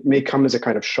 it may come as a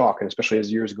kind of shock, and especially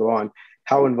as years go on,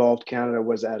 how involved Canada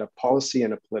was at a policy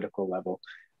and a political level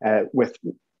with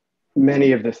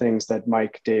many of the things that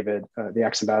Mike, David, the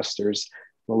ex-ambassadors,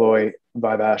 Malloy,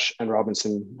 Vivash, and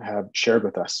Robinson have shared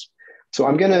with us. So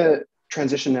I'm going to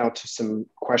transition now to some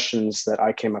questions that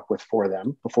I came up with for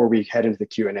them before we head into the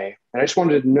Q&A. And I just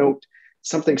wanted to note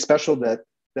something special that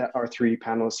our 3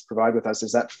 panelists provide with us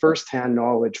is that firsthand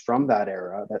knowledge from that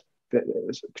era, that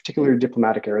particular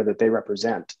diplomatic era that they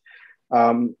represent.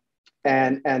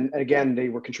 And again, they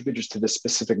were contributors to this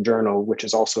specific journal, which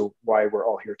is also why we're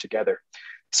all here together.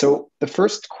 So the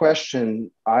first question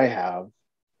I have,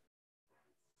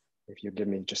 if you give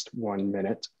me just 1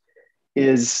 minute,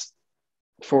 is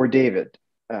for David.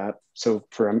 So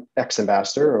for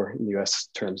ex-ambassador, or in US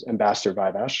terms, Ambassador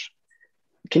Vivash,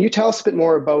 can you tell us a bit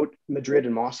more about Madrid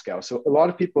and Moscow? So a lot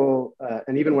of people,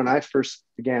 and even when I first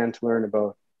began to learn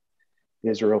about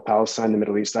Israel, Palestine, the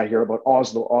Middle East, I hear about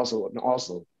Oslo, Oslo, and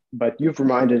Oslo. But you've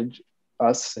reminded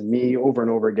us and me over and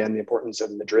over again the importance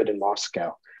of Madrid and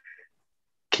Moscow.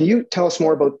 Can you tell us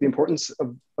more about the importance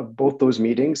of both those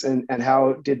meetings, and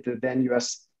how did the then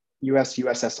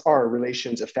US-USSR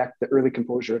relations affect the early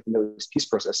composure of the Middle East peace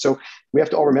process? So we have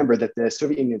to all remember that the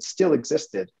Soviet Union still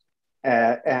existed,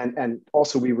 and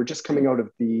also we were just coming out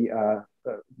of the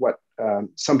what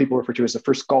some people refer to as the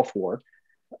first Gulf War,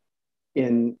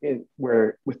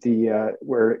 where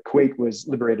Kuwait was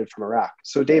liberated from Iraq.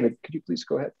 So David, could you please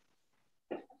go ahead?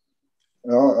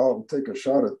 I'll take a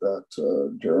shot at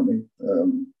that, Jeremy.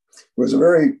 It was a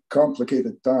very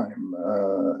complicated time,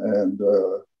 and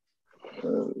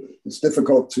it's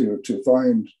difficult to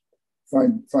find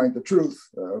the truth,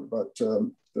 but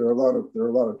there are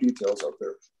a lot of details out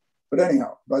there. But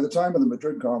anyhow, by the time of the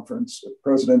Madrid conference,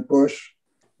 President Bush,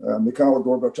 Mikhail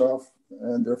Gorbachev,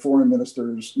 and their foreign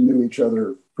ministers knew each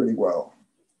other pretty well.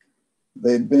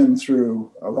 They'd been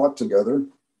through a lot together.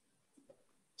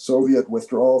 Soviet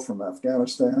withdrawal from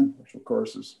Afghanistan, which of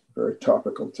course is very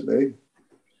topical today,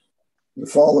 the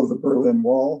fall of the Berlin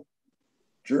Wall,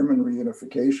 German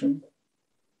reunification,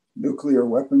 nuclear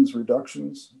weapons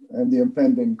reductions, and the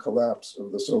impending collapse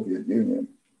of the Soviet Union.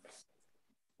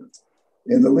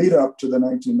 In the lead up to the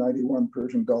 1991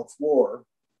 Persian Gulf War,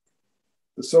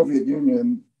 the Soviet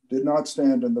Union did not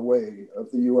stand in the way of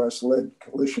the US-led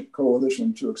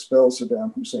coalition to expel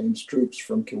Saddam Hussein's troops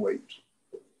from Kuwait.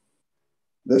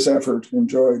 This effort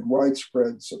enjoyed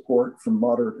widespread support from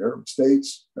moderate Arab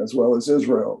states, as well as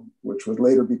Israel, which would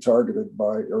later be targeted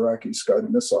by Iraqi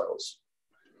Scud missiles.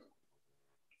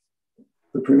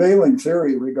 The prevailing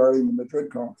theory regarding the Madrid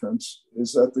conference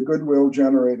is that the goodwill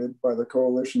generated by the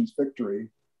coalition's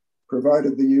victory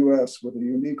provided the US with a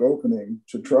unique opening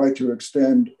to try to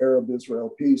extend Arab-Israel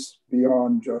peace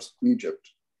beyond just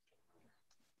Egypt.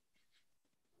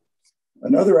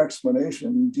 Another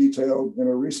explanation detailed in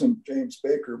a recent James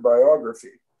Baker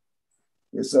biography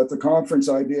is that the conference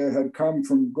idea had come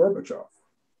from Gorbachev,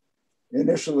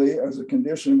 initially as a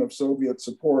condition of Soviet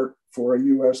support for a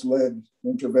US-led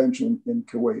intervention in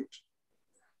Kuwait.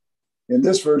 In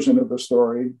this version of the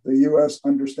story, the US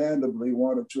understandably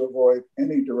wanted to avoid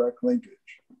any direct linkage,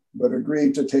 but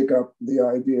agreed to take up the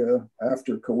idea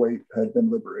after Kuwait had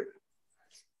been liberated.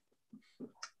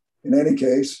 In any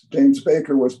case, James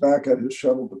Baker was back at his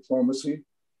shuttle diplomacy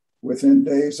within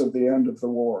days of the end of the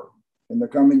war. In the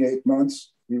coming 8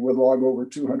 months, he would log over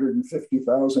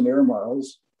 250,000 air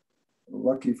miles,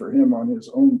 lucky for him on his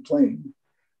own plane,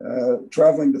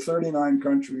 traveling to 39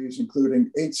 countries, including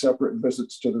 8 separate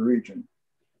visits to the region.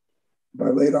 By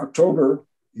late October,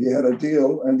 he had a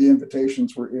deal and the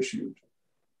invitations were issued.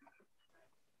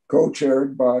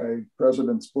 Co-chaired by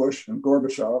Presidents Bush and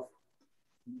Gorbachev,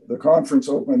 the conference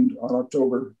opened on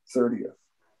October 30th.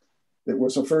 It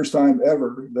was the first time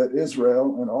ever that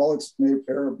Israel and all its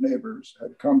Arab neighbors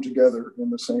had come together in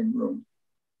the same room.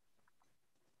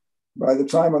 By the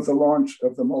time of the launch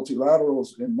of the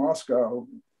multilaterals in Moscow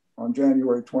on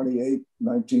January 28,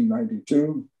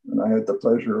 1992, and I had the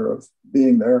pleasure of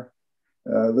being there,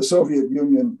 the Soviet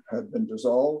Union had been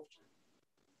dissolved,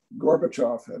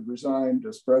 Gorbachev had resigned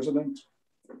as president,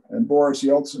 and Boris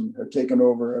Yeltsin had taken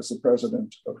over as the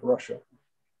president of Russia.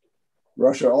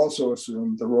 Russia also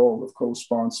assumed the role of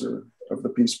co-sponsor of the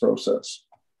peace process.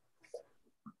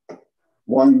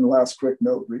 One last quick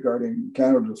note regarding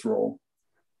Canada's role.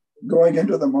 Going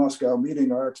into the Moscow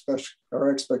meeting, our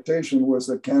expectation was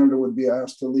that Canada would be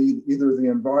asked to lead either the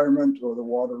Environment or the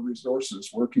Water Resources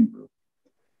Working Group.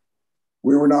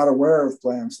 We were not aware of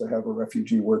plans to have a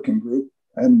refugee working group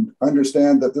and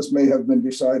understand that this may have been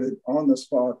decided on the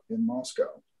spot in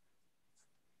Moscow,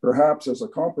 perhaps as a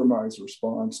compromise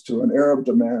response to an Arab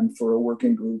demand for a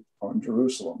working group on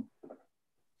Jerusalem.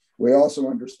 We also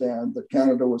understand that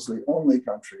Canada was the only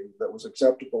country that was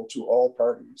acceptable to all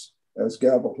parties as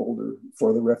gavel holder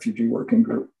for the refugee working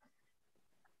group.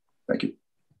 Thank you.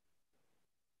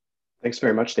 Thanks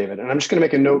very much, David. And I'm just going to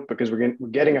make a note because we're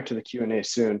getting up to the Q&A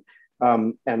soon.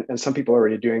 And some people are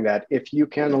already doing that. If you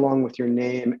can, along with your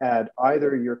name, add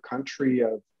either your country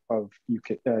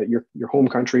your home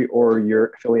country or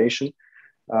your affiliation,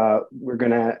 we're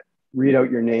going to read out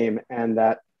your name and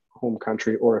that home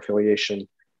country or affiliation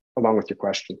along with your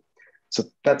question. So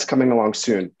that's coming along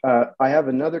soon. I have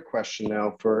another question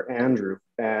now for Andrew,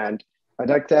 and I'd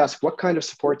like to ask, what kind of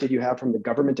support did you have from the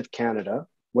Government of Canada?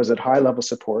 Was it high-level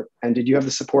support? And did you have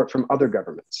the support from other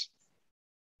governments?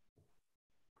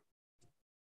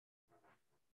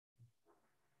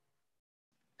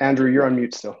 Andrew, you're on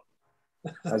mute still,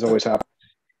 as always happens.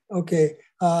 Okay,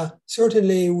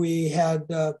 certainly we had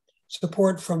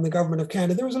support from the Government of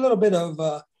Canada. There was a little bit of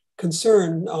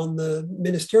concern on the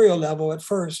ministerial level at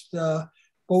first,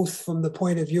 both from the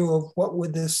point of view of what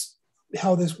would this,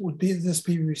 how this would be, this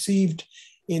be received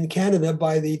in Canada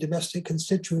by the domestic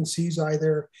constituencies,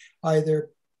 either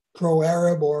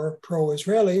pro-Arab or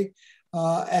pro-Israeli,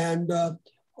 and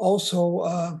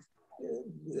also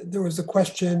there was a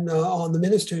question on the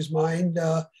minister's mind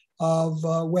of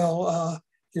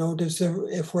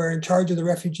if we're in charge of the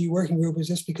refugee working group, is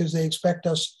this because they expect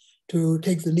us to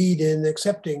take the lead in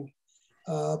accepting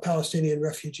Palestinian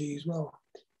refugees? Well,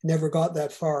 never got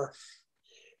that far.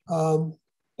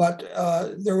 But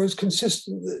there was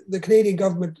the Canadian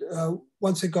government,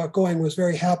 once it got going, was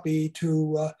very happy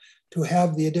to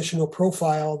have the additional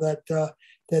profile that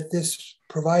this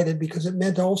provided, because it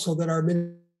meant also that our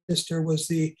minister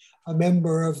was a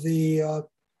member of the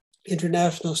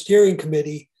International Steering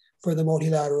Committee for the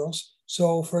multilaterals.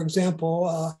 So, for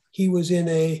example, he was in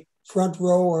a front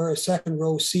row or a second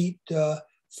row seat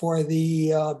for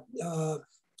the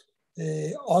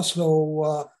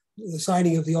Oslo, the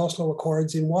signing of the Oslo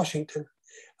Accords in Washington,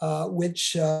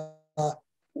 which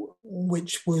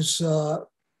was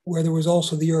where there was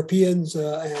also the Europeans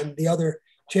and the other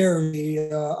chair of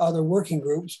the other working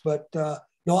groups, but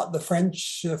not the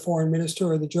French foreign minister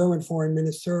or the German foreign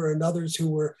minister and others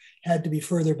who had to be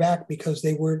further back because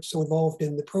they weren't so involved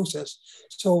in the process.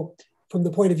 So from the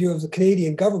point of view of the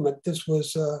Canadian government, this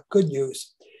was good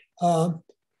news. From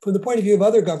the point of view of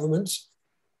other governments,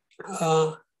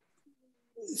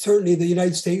 certainly the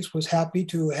United States was happy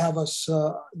to have us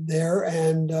there,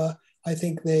 and I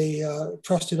think they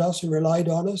trusted us and relied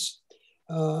on us,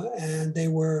 and they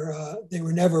were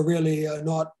never really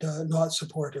not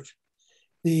supportive.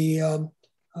 The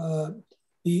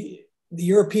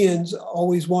Europeans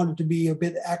always wanted to be a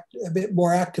bit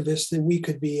more activist than we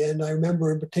could be, and I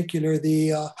remember in particular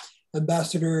the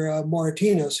Ambassador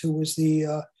Moratinos, who was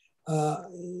the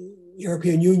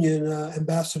European Union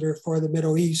ambassador for the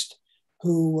Middle East,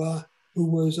 who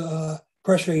was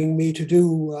pressuring me to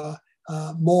do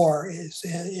more. He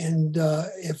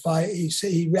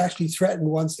actually threatened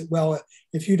once that, well,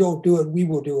 if you don't do it, we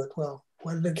will do it. Well,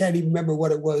 I can't even remember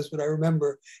what it was, but I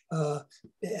remember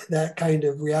that kind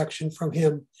of reaction from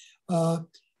him. On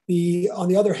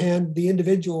the other hand, the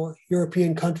individual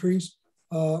European countries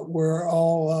were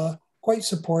all quite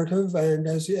supportive, and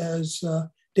as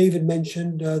David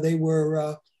mentioned, they were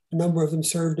a number of them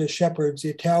served as shepherds. The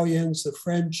Italians, the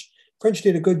French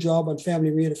did a good job on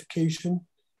family reunification.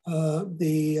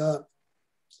 The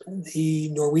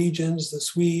Norwegians, the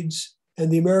Swedes,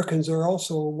 and the Americans are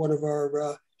also one of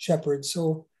our shepherds.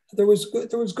 So there was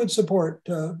good support,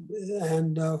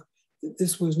 and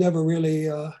this was never really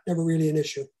an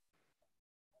issue.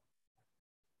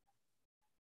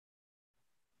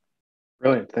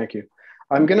 Brilliant, thank you.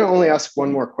 I'm going to only ask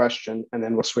one more question, and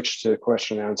then we'll switch to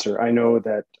question and answer. I know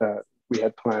that we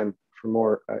had planned for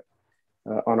more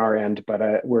on our end,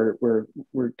 but we're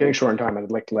getting short on time, and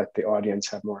I'd like to let the audience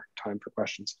have more time for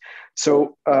questions.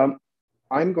 So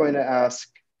I'm going to ask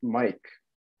Mike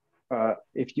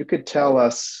if you could tell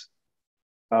us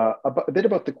a bit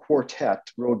about the Quartet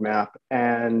roadmap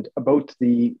and about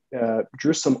the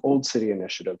Jerusalem Old City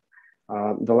Initiative.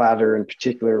 The latter in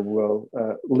particular will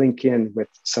link in with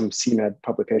some CMED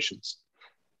publications.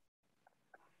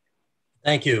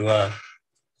 Thank you.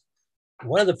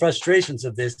 One of the frustrations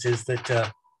of this is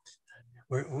that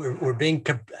we're being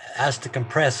asked to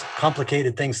compress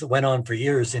complicated things that went on for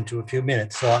years into a few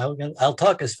minutes. So I'll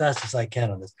talk as fast as I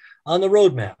can on this. On the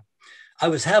roadmap, I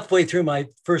was halfway through my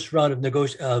first round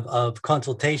of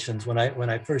consultations when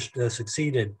I first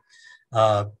succeeded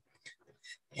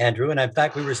Andrew. And in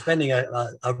fact, we were spending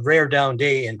a rare down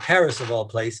day in Paris, of all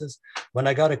places, when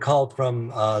I got a call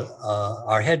from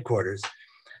our headquarters.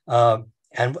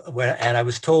 And I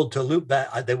was told to loop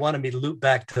back, they wanted me to loop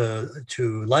back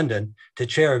to London to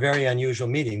chair a very unusual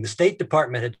meeting. The State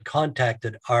Department had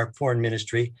contacted our foreign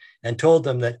ministry and told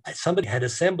them that somebody had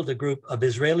assembled a group of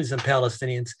Israelis and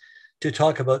Palestinians to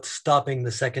talk about stopping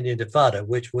the Second Intifada,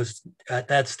 which was at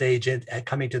that stage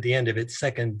coming to the end of its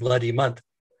second bloody month.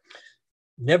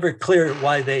 Never clear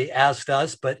why they asked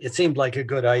us, but it seemed like a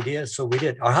good idea, so we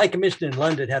did. Our High Commission in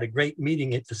London had a great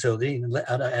meeting facility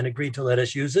and agreed to let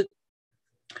us use it.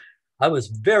 I was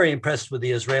very impressed with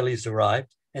the Israelis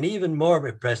arrived. and even more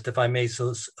impressed, if I may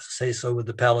say so, with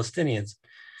the Palestinians.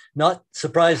 Not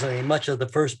surprisingly, much of the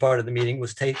first part of the meeting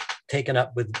was taken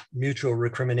up with mutual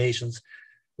recriminations.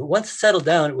 But once settled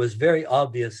down, it was very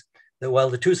obvious that while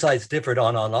the two sides differed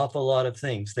on an awful lot of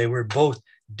things, they were both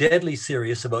deadly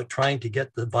serious about trying to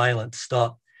get the violence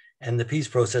stopped and the peace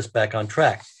process back on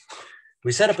track.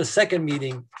 We set up a second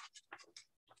meeting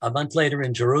a month later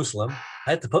in Jerusalem. I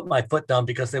had to put my foot down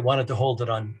because they wanted to hold it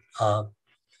on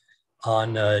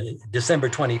December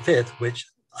 25th, which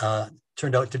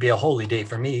turned out to be a holy day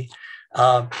for me.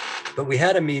 But we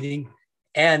had a meeting,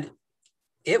 and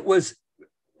it was,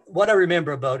 what I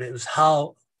remember about it was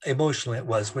how emotional it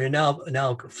was. We're now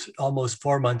almost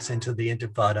 4 months into the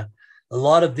Intifada. A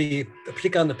lot of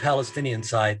particularly on the Palestinian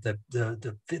side,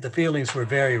 the feelings were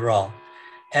very raw.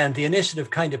 And the initiative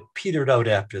kind of petered out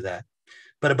after that.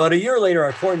 But about a year later,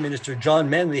 our foreign minister, John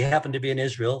Manley, happened to be in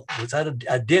Israel, was at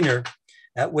a dinner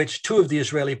at which two of the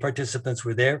Israeli participants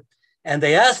were there. And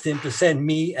they asked him to send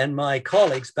me and my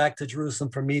colleagues back to Jerusalem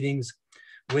for meetings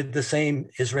with the same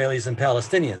Israelis and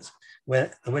Palestinians.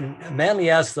 When Manley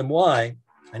asked them why,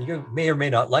 and you may or may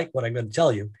not like what I'm going to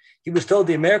tell you, he was told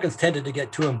the Americans tended to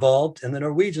get too involved and the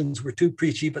Norwegians were too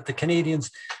preachy, but the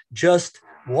Canadians just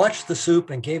watched the soup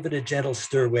and gave it a gentle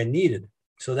stir when needed.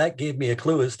 So that gave me a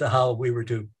clue as to how we were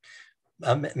to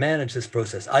manage this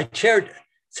process. I chaired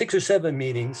 6 or 7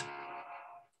 meetings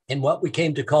in what we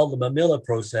came to call the Mamilla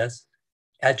process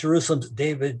at Jerusalem's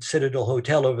David Citadel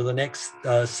Hotel over the next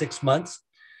 6 months,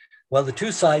 while the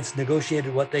two sides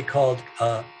negotiated what they called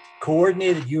a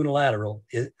coordinated unilateral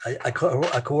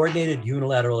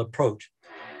approach.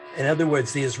 In other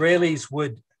words, the Israelis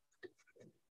would,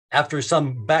 after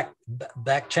some back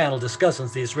channel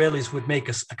discussions, the Israelis would make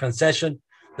a concession,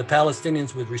 the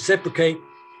Palestinians would reciprocate,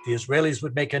 the Israelis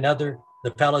would make another,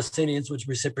 the Palestinians would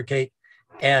reciprocate,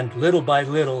 and little by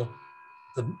little,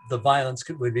 the violence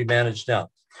would be managed out.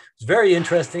 It's very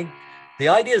interesting. The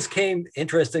ideas came,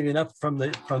 interesting enough, from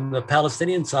the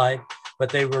Palestinian side, but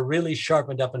they were really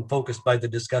sharpened up and focused by the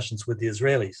discussions with the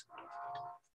Israelis.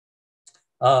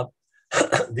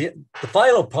 The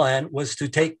final plan was to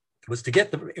get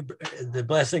the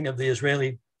blessing of the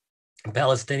Israeli and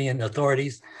Palestinian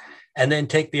authorities, and then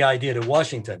take the idea to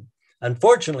Washington.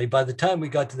 Unfortunately, by the time we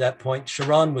got to that point,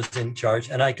 Sharon was in charge,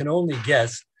 and I can only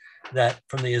guess that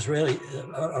from the Israeli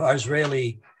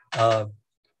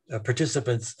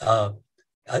participants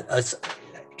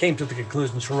came to the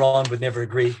conclusion Sharon would never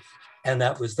agree, and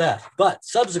that was that. But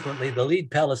subsequently, the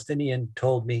lead Palestinian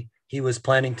told me he was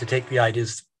planning to take the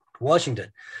ideas to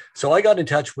Washington. So I got in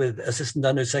touch with Assistant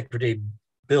Undersecretary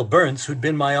Bill Burns, who'd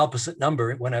been my opposite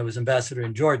number when I was ambassador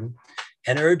in Jordan,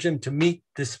 and urged him to meet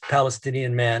this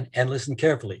Palestinian man and listen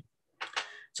carefully.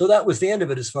 So that was the end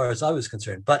of it as far as I was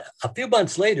concerned. But a few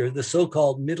months later, the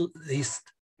so-called Middle East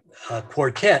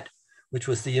Quartet, which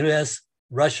was the US,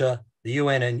 Russia, the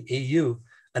UN, and EU,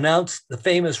 announced the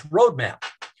famous roadmap.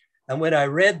 And when I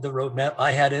read the roadmap,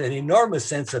 I had an enormous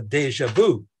sense of deja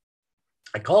vu.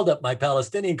 I called up my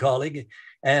Palestinian colleague,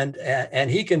 and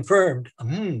he confirmed,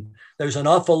 there's an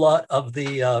awful lot of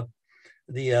the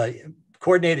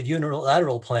coordinated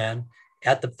unilateral plan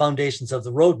at the foundations of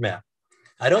the roadmap.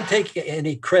 I don't take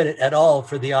any credit at all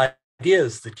for the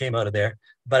ideas that came out of there,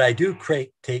 but I do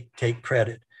take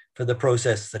credit for the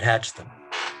process that hatched them.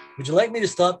 Would you like me to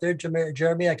stop there,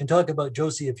 Jeremy? I can talk about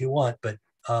Josie if you want, but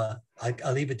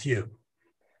I'll leave it to you.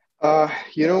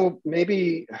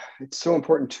 Maybe it's so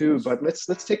important too, but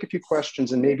let's take a few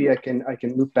questions, and maybe I can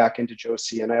loop back into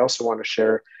Josie. And I also want to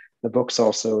share the books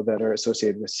also that are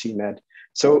associated with CMED.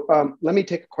 So let me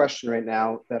take a question right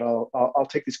now that I'll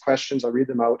take these questions, I'll read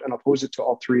them out, and I'll pose it to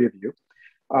all three of you.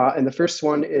 And the first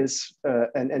one is,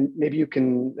 and maybe you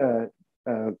can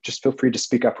just feel free to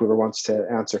speak up, whoever wants to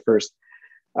answer first.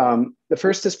 The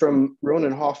first is from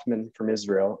Ronan Hoffman from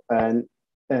Israel. And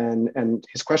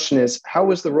his question is,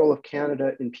 how is the role of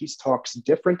Canada in peace talks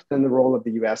different than the role of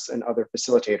the US and other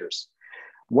facilitators?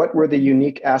 What were the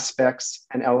unique aspects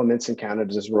and elements in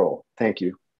Canada's role? Thank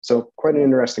you. So quite an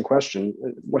interesting question.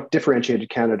 What differentiated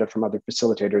Canada from other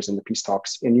facilitators in the peace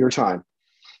talks in your time?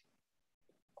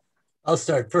 I'll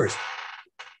start first.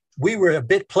 We were a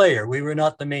bit player. We were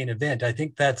not the main event. I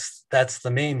think that's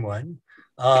the main one.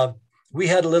 We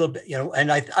had a little bit,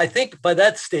 and I think by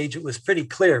that stage it was pretty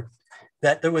clear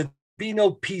that there would be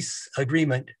no peace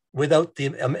agreement without the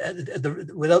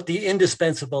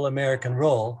indispensable American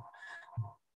role.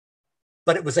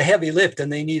 But it was a heavy lift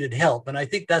and they needed help. And I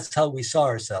think that's how we saw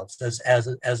ourselves, as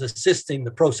assisting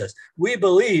the process. We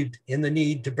believed in the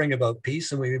need to bring about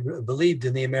peace, and we believed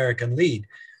in the American lead.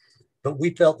 But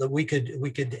we felt that we could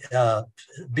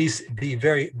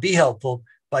be helpful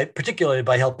particularly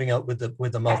by helping out with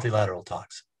the multilateral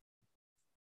talks.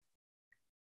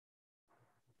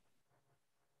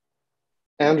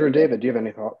 Andrew, David, do you have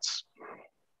any thoughts?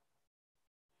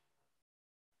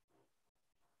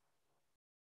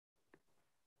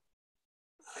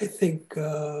 I think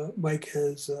Mike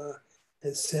has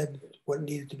said what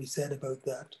needed to be said about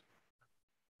that.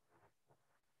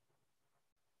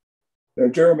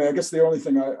 Jeremy, I guess the only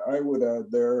thing I would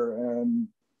add there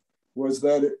was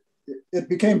that it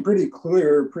became pretty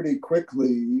clear pretty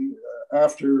quickly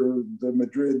after the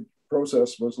Madrid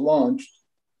process was launched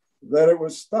that it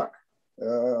was stuck.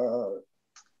 A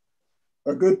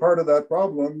good part of that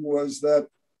problem was that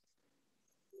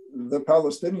the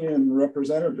Palestinian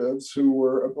representatives who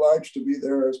were obliged to be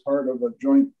there as part of a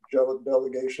joint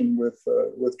delegation with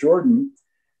Jordan,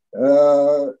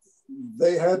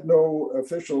 they had no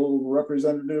official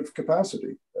representative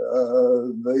capacity.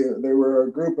 They were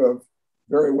a group of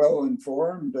very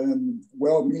well-informed and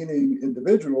well-meaning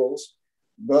individuals,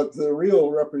 but the real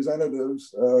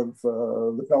representatives of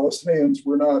the Palestinians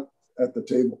were not at the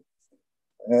table.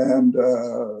 And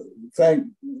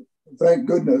thank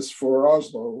goodness for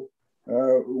Oslo,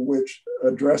 which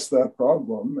addressed that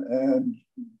problem and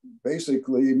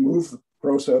basically moved the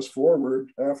process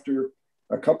forward after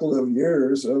a couple of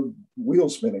years of wheel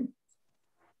spinning.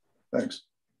 Thanks.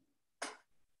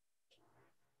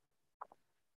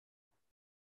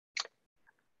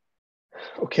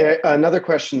 Okay, another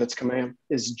question that's coming in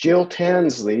is Jill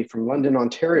Tansley from London,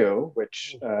 Ontario,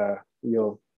 which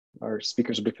our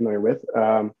speakers will be familiar with.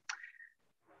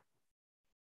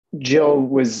 Jill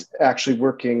was actually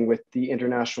working with the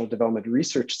International Development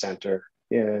Research Center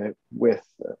with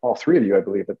all three of you, I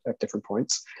believe, at different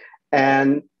points.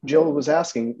 And Jill was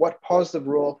asking, what positive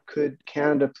role could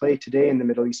Canada play today in the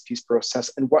Middle East peace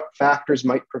process, and what factors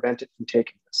might prevent it from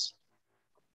taking this?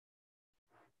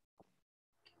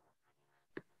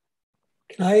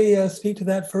 Can I speak to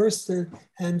that first?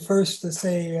 And first to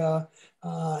say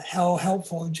how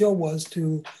helpful Jill was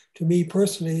to me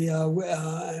personally,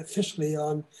 officially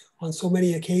on so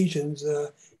many occasions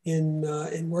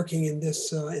in working in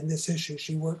this issue.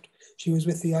 She was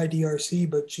with the IDRC,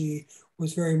 but she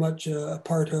was very much a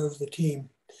part of the team.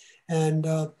 And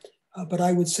but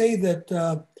I would say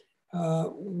that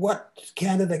what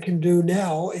Canada can do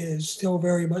now is still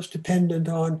very much dependent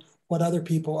on what other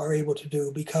people are able to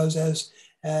do, because as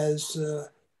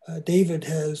David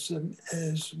has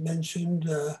mentioned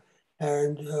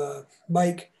and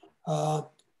Mike,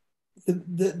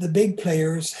 the big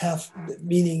players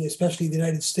meaning especially the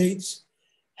United States,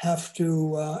 have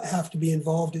to be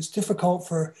involved. It's difficult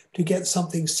to get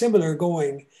something similar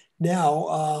going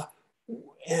now,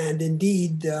 and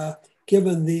indeed,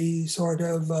 given the sort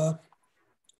of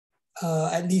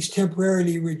at least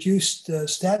temporarily reduced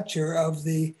stature of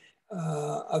the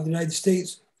United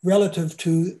States relative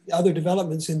to other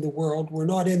developments in the world. We're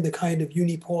not in the kind of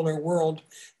unipolar world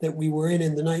that we were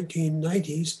in the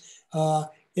 1990s.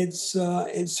 It's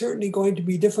certainly going to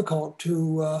be difficult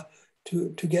to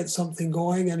get something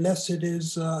going unless it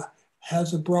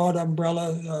has a broad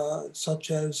umbrella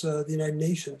such as the United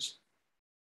Nations.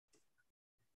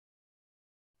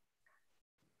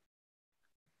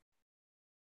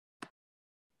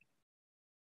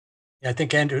 I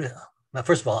think, Andrew,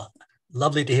 first of all,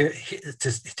 lovely to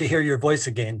hear your voice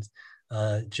again,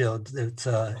 Jill.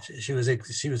 She was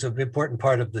an important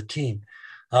part of the team.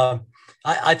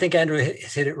 I think Andrew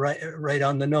hit it right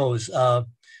on the nose.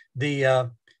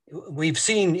 We've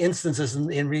seen instances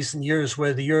in recent years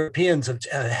where the Europeans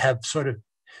have sort of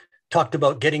talked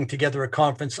about getting together a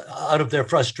conference out of their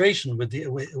frustration with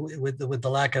the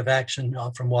lack of action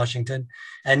from Washington,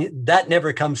 and that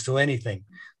never comes to anything.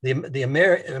 The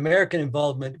American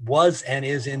involvement was and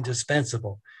is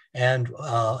indispensable, and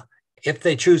if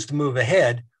they choose to move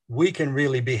ahead, we can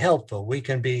really be helpful. We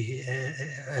can be,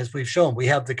 as we've shown, we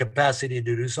have the capacity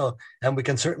to do so, and we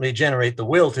can certainly generate the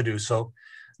will to do so.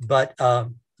 But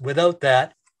without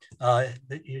that,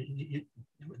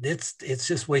 it's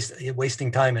just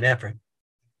wasting time and effort.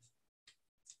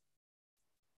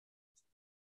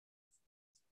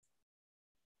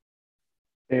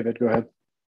 David, go ahead.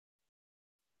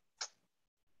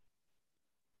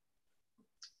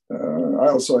 I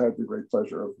also had the great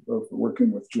pleasure of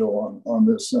working with Jill on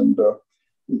this. And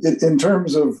in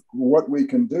terms of what we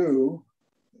can do,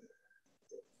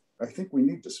 I think we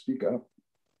need to speak up.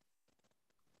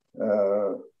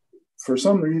 For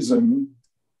some reason,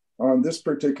 on this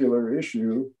particular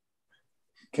issue,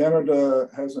 Canada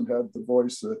hasn't had the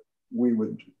voice that we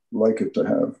would like it to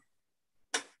have.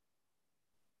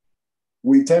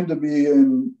 We tend to be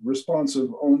in responsive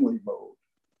only mode.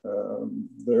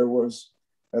 There was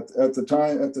at the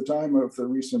time of the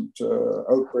recent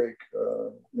outbreak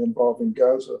involving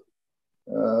Gaza,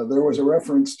 there was a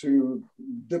reference to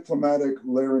diplomatic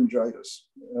laryngitis.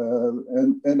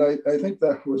 And I think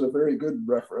that was a very good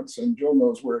reference, and Jill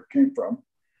knows where it came from.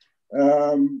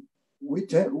 We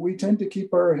tend to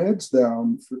keep our heads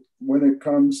down when it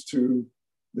comes to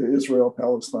the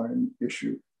Israel-Palestine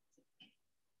issue.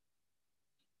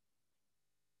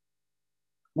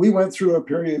 We went through a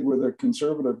period with a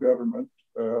conservative government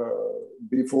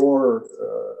before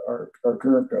our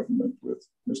current government with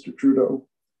Mr. Trudeau.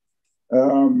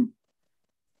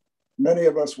 Many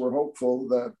of us were hopeful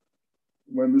that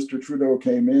when Mr. Trudeau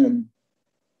came in,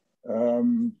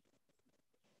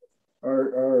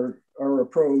 our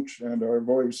approach and our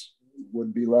voice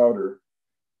would be louder.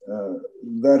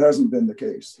 That hasn't been the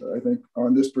case. I think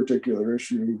on this particular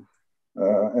issue,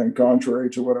 and contrary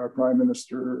to what our Prime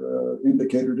Minister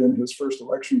indicated in his first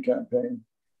election campaign,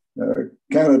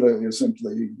 Canada is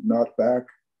simply not back.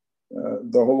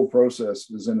 The whole process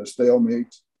is in a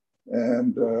stalemate.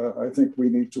 And I think we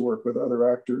need to work with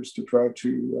other actors to try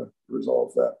to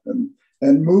resolve that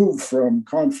and move from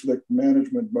conflict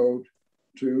management mode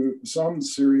to some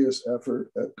serious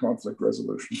effort at conflict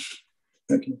resolution.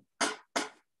 Thank you.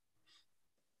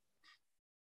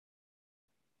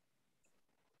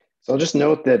 So I'll just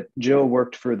note that Jill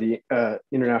worked for the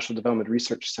International Development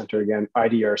Research Center, again,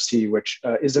 IDRC, which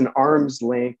is an arm's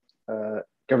length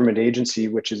government agency,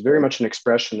 which is very much an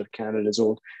expression of Canada's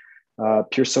old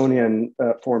Pearsonian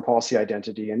foreign policy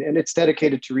identity. And it's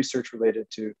dedicated to research related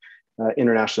to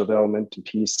international development and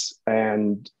peace.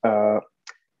 And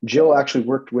Jill actually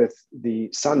worked with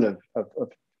the son of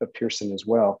Pearson as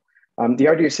well. The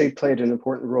RDC played an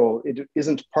important role. It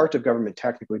isn't part of government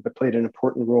technically, but played an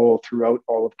important role throughout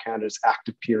all of Canada's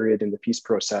active period in the peace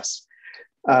process.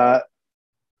 So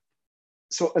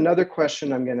another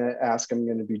question I'm going to ask, I'm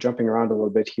going to be jumping around a little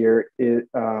bit here. A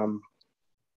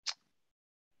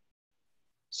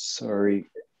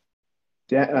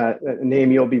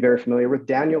name you'll be very familiar with,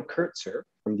 Daniel Kurtzer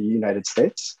from the United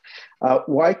States.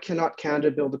 Why cannot Canada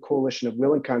build a coalition of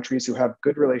willing countries who have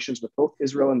good relations with both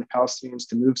Israel and the Palestinians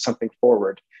to move something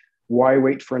forward? Why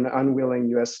wait for an unwilling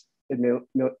U.S.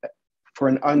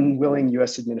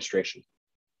 administration?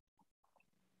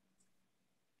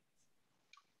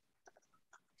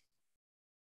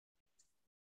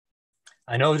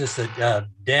 I noticed that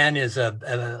Dan is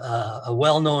a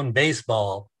well-known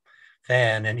baseball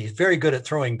fan, and he's very good at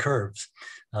throwing curves.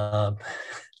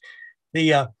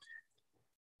 It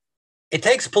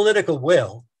takes political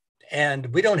will,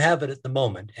 and we don't have it at the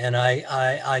moment. And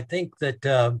I think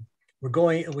that we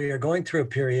are going through a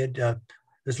period.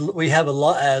 We have a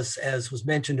lot, as was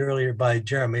mentioned earlier by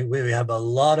Jeremy. We have a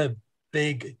lot of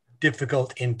big,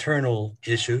 difficult internal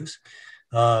issues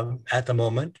at the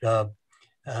moment.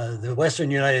 The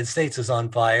Western United States is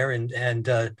on fire, and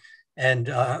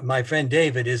my friend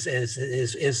David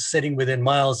is sitting within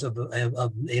miles of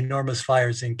enormous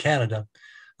fires in Canada,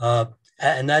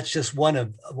 and that's just one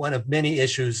of many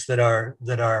issues that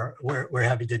we're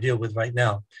having to deal with right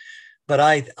now. But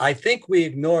I think we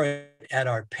ignore it at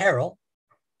our peril,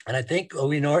 and I think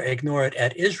we ignore it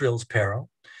at Israel's peril.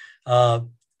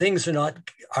 Things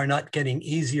are not getting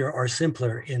easier or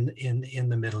simpler in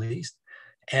the Middle East,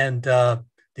 and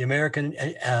the American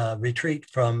retreat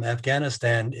from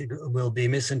Afghanistan will be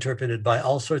misinterpreted by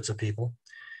all sorts of people.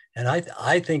 And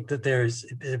I think that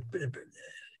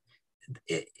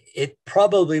it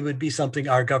probably would be something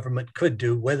our government could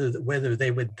do, whether they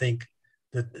would think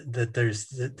that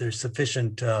there's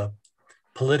sufficient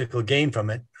political gain from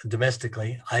it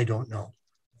domestically, I don't know.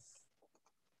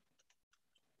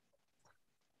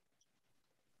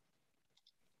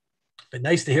 But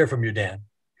nice to hear from you, Dan.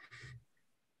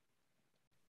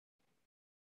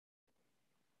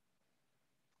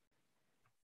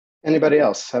 Anybody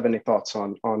else have any thoughts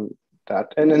on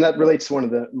that? And that relates to one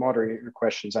of the moderator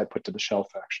questions I put to the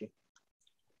shelf, actually.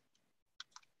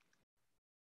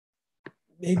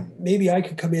 Maybe I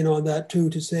could come in on that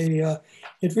too, to say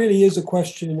it really is a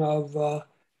question of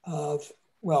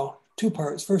well, two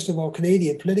parts. First of all,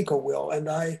 Canadian political will. And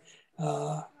I,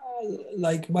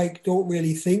 like Mike, don't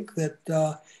really think that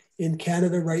in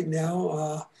Canada right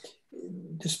now,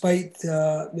 despite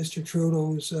Mr.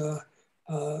 Trudeau's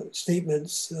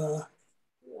statements,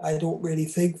 I don't really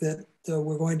think that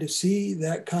we're going to see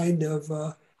that kind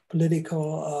of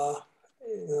political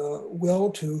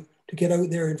will to get out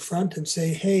there in front and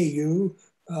say, hey, you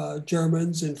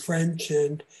Germans and French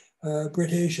and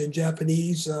British and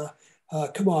Japanese,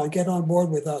 come on, get on board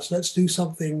with us. Let's do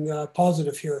something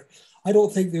positive here. I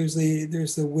don't think there's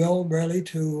the will really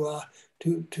to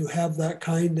have that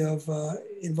kind of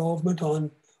involvement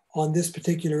on on this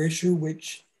particular issue,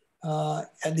 which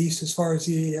at least as far as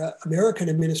the American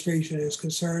administration is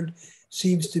concerned,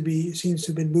 seems to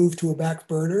have been moved to a back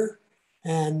burner,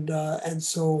 and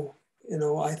so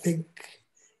I think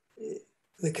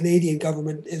the Canadian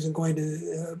government isn't going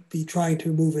to be trying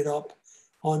to move it up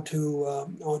onto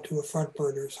a front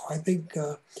burner. So I think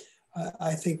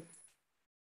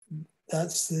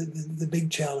that's the big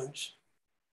challenge.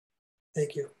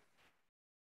 Thank you.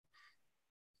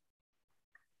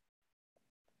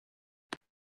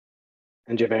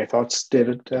 And do you have any thoughts,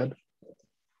 David?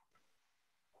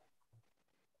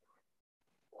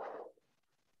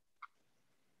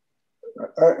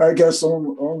 I guess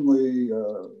only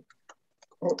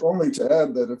to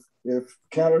add that if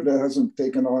Canada hasn't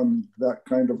taken on that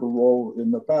kind of a role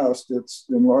in the past, it's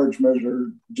in large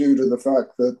measure due to the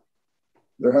fact that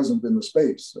there hasn't been the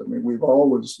space. I mean, we've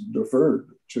always deferred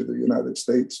to the United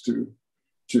States to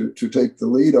take the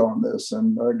lead on this.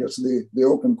 And I guess the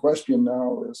open question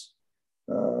now is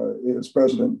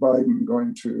President Biden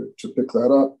going to pick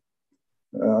that up?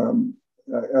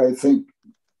 I think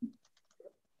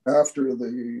after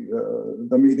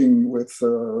the meeting with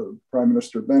Prime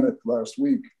Minister Bennett last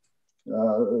week,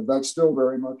 that's still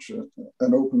very much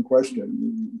an open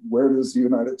question. Where does the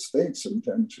United States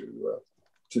intend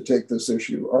to take this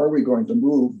issue? Are we going to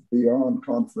move beyond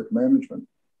conflict management?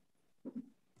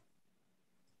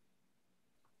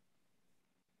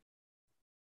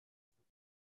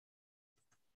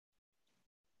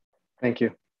 Thank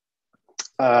you.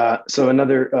 So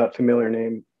another familiar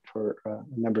name for a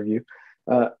number of you,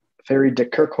 Ferry de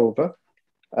Kerkhove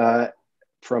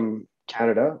from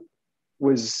Canada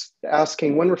was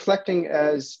asking, when reflecting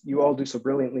as you all do so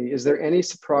brilliantly, is there any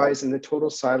surprise in the total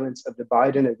silence of the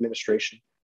Biden administration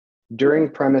during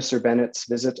Prime Minister Bennett's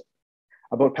visit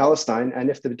about Palestine, and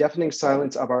if the deafening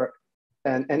silence of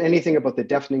and anything about the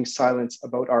deafening silence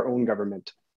about our own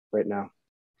government right now?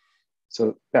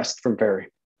 So best from Ferry.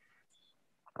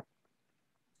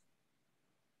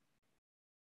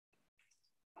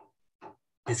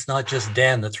 It's not just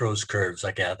Dan that throws curves,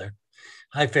 I gather.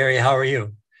 Hi, Ferry. How are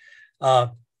you?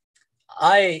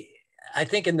 I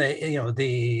think in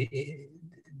the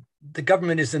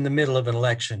government is in the middle of an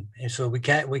election, and so we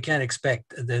can't expect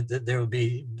that there'll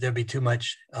be too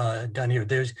much done here.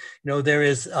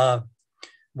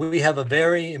 We have a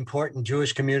very important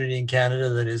Jewish community in Canada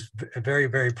that is very,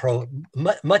 very pro,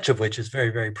 much of which is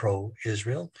very, very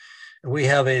pro-Israel. We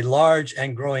have a large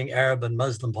and growing Arab and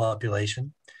Muslim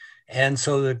population. And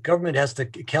so the government has to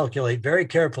calculate very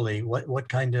carefully what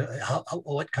kind of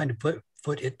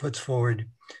foot it puts forward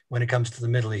when it comes to the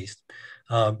Middle East.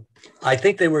 I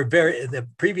think the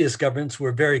previous governments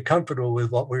were very comfortable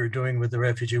with what we were doing with the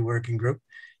Refugee Working Group,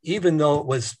 even though there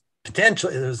was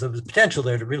a potential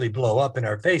there to really blow up in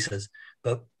our faces.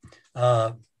 But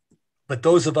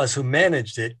those of us who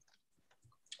managed it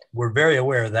were very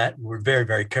aware of that. We're very,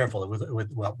 very careful with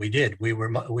what we did. We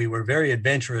were very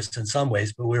adventurous in some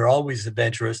ways, but we were always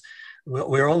adventurous. We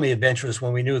were only adventurous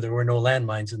when we knew there were no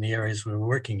landmines in the areas we were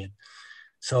working in.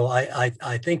 So I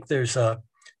think there's no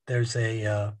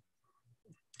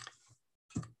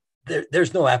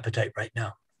appetite right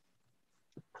now.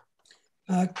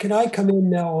 Can I come in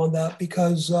now on that?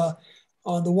 Because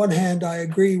on the one hand, I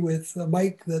agree with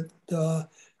Mike that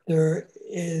there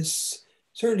is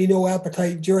certainly no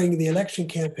appetite during the election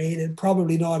campaign, and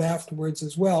probably not afterwards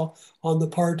as well, on the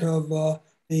part of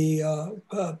the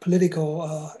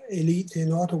political elite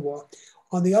in Ottawa.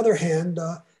 On the other hand,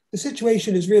 the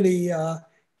situation has really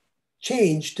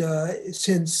changed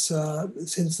since the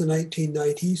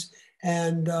 1990s,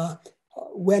 and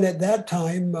when at that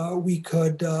time we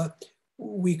could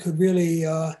really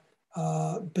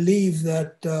believe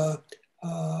that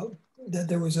that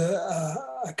there was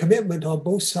a commitment on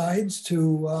both sides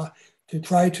to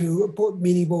try to,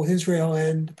 meaning both Israel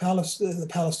and the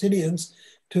Palestinians,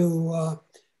 to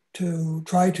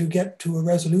try to get to a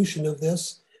resolution of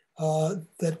this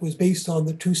that was based on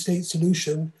the two-state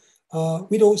solution.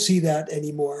 We don't see that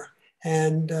anymore,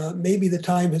 and maybe the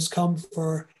time has come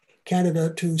for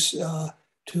Canada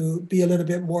to be a little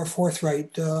bit more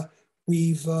forthright.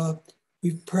 We've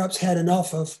perhaps had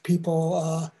enough of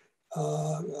people.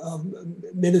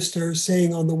 Ministers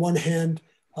saying on the one hand,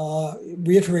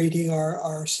 reiterating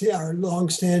our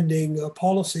long-standing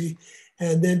policy,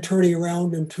 and then turning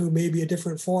around into maybe a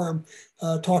different forum,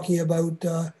 talking about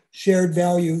shared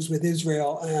values with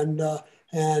Israel and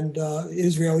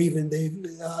Israel even.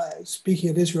 Speaking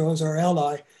of Israel as our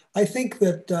ally, I think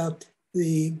that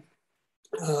the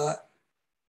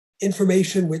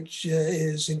information which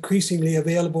is increasingly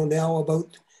available now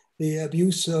about the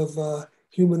abuse of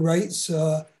human rights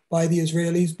by the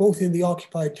Israelis, both in the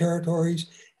occupied territories,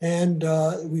 and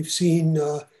we've seen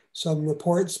some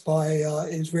reports by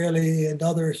Israeli and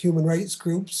other human rights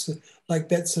groups like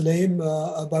B'Tselem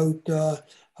about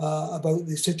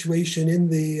the situation in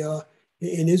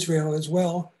Israel as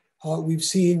well.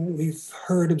 We've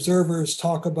heard observers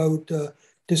talk about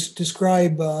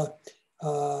describe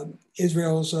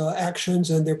Israel's actions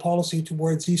and their policy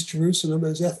towards East Jerusalem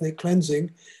as ethnic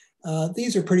cleansing.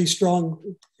 These are pretty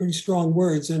strong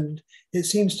words, and it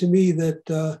seems to me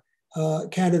that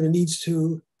Canada needs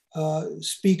to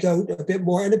speak out a bit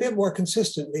more and a bit more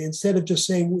consistently, instead of just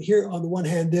saying here on the one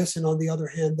hand this and on the other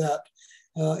hand that.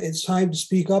 It's time to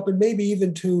speak up, and maybe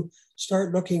even to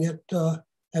start looking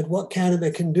at what Canada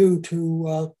can do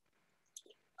to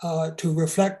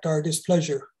reflect our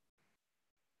displeasure.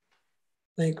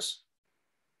 Thanks.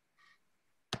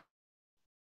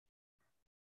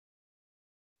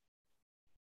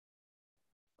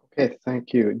 Okay,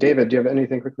 thank you. David, do you have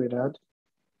anything quickly to add?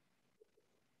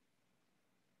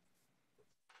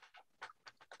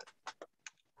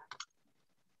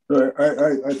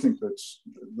 I think that's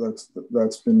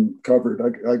been covered.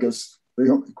 I guess the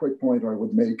only quick point I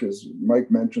would make is Mike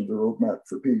mentioned the roadmap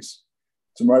for peace.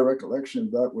 To my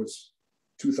recollection, that was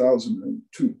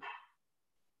 2002.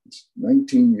 It's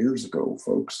 19 years ago,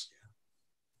 folks.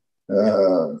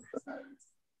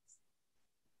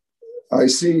 I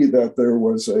see that there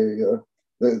was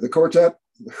the quartet.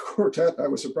 The quartet. I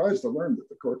was surprised to learn that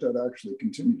the quartet actually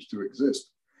continues to exist.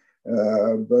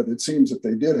 But it seems that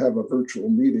they did have a virtual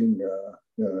meeting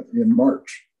in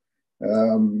March.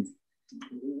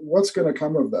 What's going to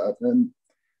come of that? And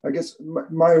I guess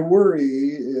my worry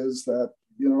is that,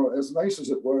 you know, as nice as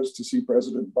it was to see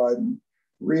President Biden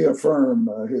reaffirm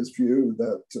his view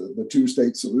that the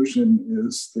two-state solution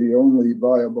is the only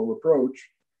viable approach,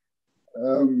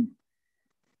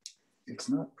 it's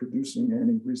not producing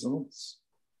any results.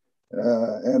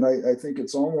 And I think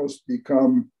it's almost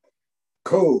become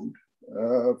code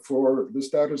for the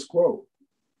status quo.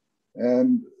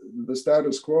 And the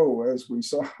status quo, as we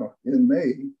saw in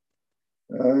May,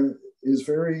 is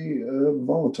very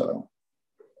volatile.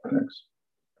 Thanks.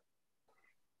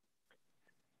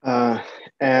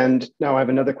 And now I have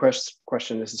another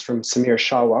question. This is from Samir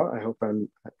Shawa. I hope I'm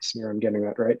getting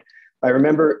that right. I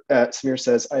remember, Samir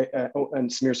says, and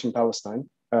Samir's from Palestine.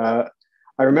 I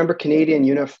remember Canadian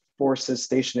UNIF forces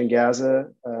stationed in Gaza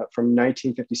from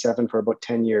 1957 for about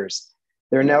 10 years.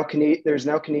 There's now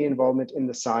Canadian involvement in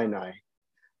the Sinai.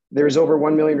 There's over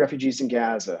 1 million refugees in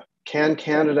Gaza. Can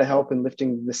Canada help in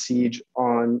lifting the siege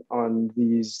on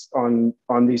these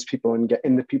people on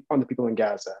the people in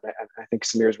Gaza? And I think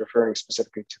Samir is referring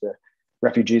specifically to the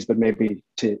refugees, but maybe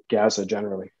to Gaza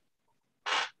generally.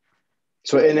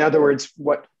 So in other words,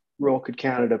 what role could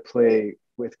Canada play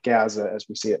with Gaza as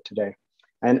we see it today?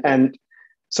 And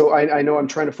so I know I'm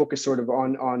trying to focus sort of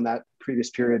on that previous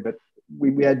period, but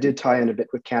we did tie in a bit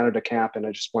with Canada Camp, and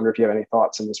I just wonder if you have any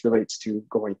thoughts, and this relates to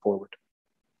going forward.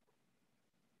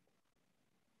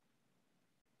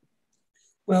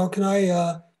 Well, can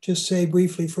I just say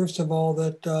briefly, first of all,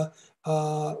 that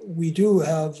we do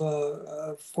have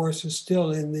forces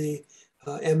still in the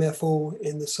MFO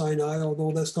in the Sinai,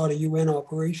 although that's not a UN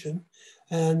operation,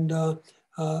 and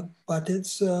but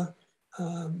it's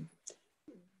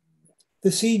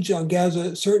the siege on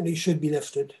Gaza certainly should be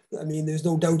lifted. I mean, there's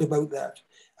no doubt about that.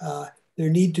 There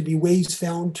need to be ways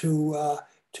found to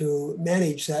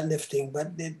manage that lifting,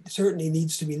 but it certainly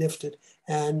needs to be lifted.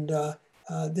 And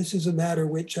this is a matter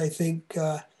which I think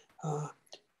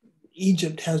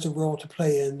Egypt has a role to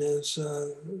play in. As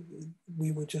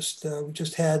we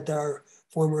just had our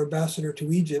former ambassador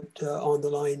to Egypt on the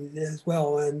line as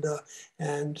well,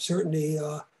 and certainly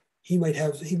he might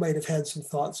have had some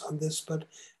thoughts on this, but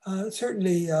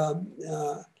certainly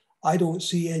I don't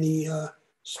see any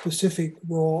specific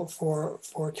role for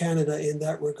Canada in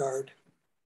that regard.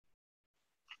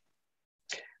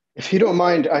 If you don't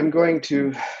mind, I'm going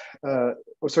to.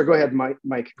 Sorry, go ahead, Mike.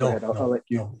 Go ahead. I'll let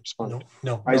you respond.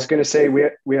 I was going to say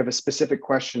we have a specific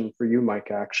question for you,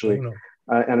 Mike, actually,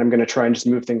 and I'm going to try and just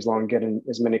move things along, get in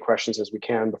as many questions as we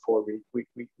can before we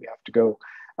have to go.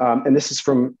 And this is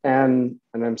from Anne,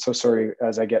 and I'm so sorry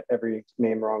as I get every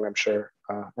name wrong, I'm sure.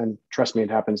 And trust me, it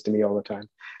happens to me all the time.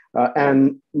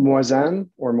 Anne Moisan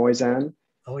or Moisan.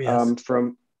 Oh, yes.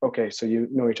 Okay, so you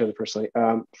know each other personally,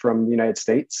 from the United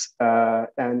States.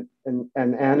 And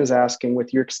Anne is asking,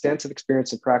 with your extensive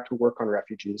experience and practical work on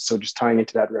refugees, so just tying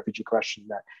into that refugee question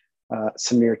that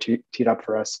Samir teed up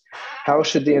for us, how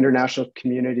should the international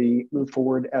community move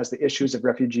forward as the issues of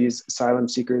refugees, asylum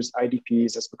seekers,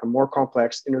 IDPs has become more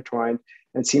complex, intertwined,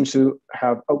 and seems to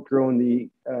have outgrown the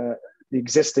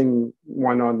existing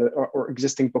one on the, or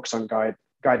existing books on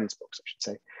guidance books, I should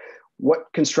say.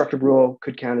 What constructive role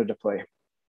could Canada play?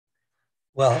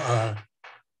 Well,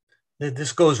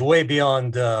 this goes way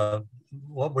beyond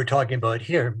what we're talking about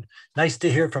here. Nice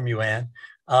to hear from you, Anne.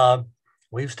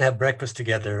 We used to have breakfast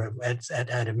together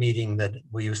at a meeting that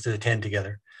we used to attend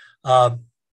together. I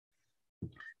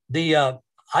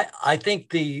think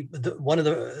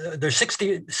there's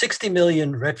 60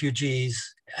 million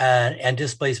refugees and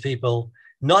displaced people,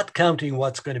 not counting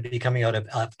what's going to be coming out of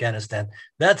Afghanistan.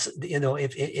 That's,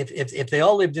 if they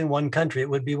all lived in one country, it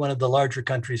would be one of the larger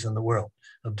countries in the world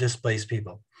of displaced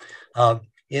people.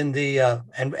 And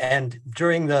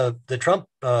during the Trump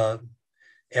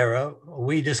era,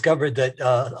 we discovered that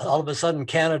all of a sudden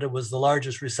Canada was the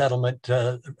largest resettlement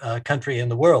country in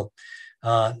the world.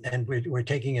 And we're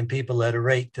taking in people at a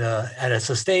rate, at a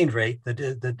sustained rate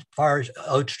that far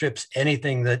outstrips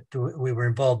anything that we were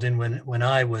involved in when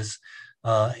I was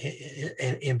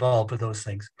involved with those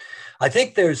things. I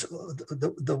think there's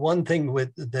the one thing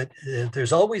with that,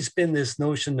 there's always been this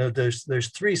notion of there's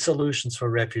three solutions for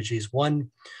refugees.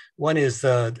 One is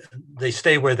they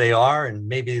stay where they are and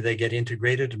maybe they get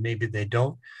integrated and maybe they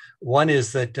don't. One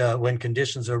is that when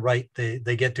conditions are right,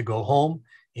 they get to go home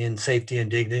in safety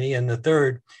and dignity. And the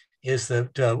third is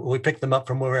that we pick them up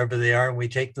from wherever they are and we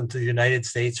take them to the United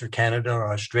States or Canada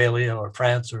or Australia or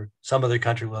France or some other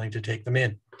country willing to take them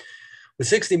in. With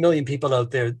 60 million people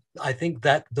out there, I think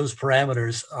that those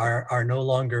parameters are no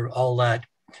longer all that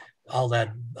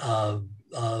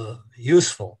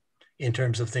useful in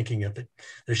terms of thinking of it.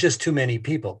 There's just too many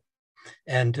people.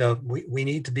 And we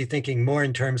need to be thinking more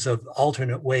in terms of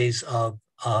alternate ways of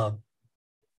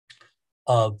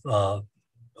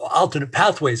alternate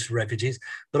pathways for refugees,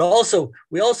 but also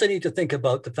we also need to think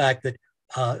about the fact that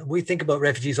we think about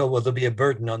refugees, oh, well, there'll be a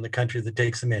burden on the country that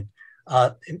takes them in.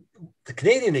 The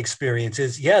Canadian experience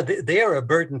is, yeah, they are a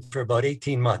burden for about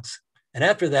 18 months. And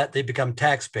after that, they become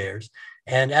taxpayers.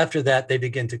 And after that, they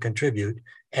begin to contribute.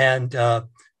 And you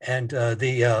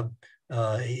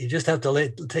just have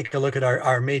to take a look at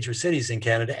our major cities in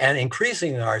Canada and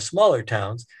increasingly our smaller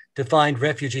towns to find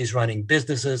refugees running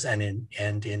businesses and in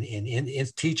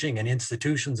teaching and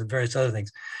institutions and various other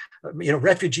things.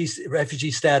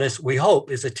 Refugee status, we hope,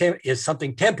 is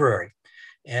something temporary.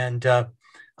 And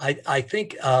I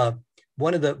think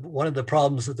one of the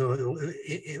problems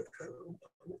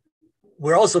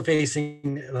we're also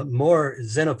facing more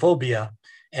xenophobia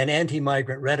and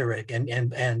anti-migrant rhetoric and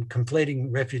conflating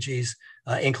refugees,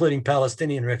 including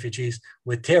Palestinian refugees,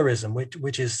 with terrorism,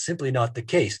 which is simply not the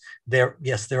case.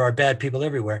 Yes, there are bad people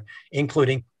everywhere,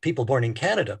 including people born in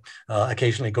Canada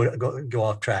occasionally go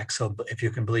off track. So if you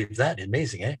can believe that,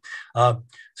 amazing, eh?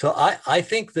 So I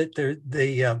think that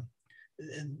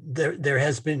there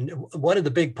has been one of the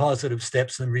big positive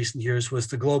steps in recent years was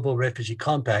the Global Refugee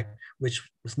Compact, which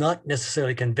was not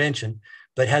necessarily a convention,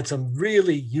 but had some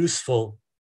really useful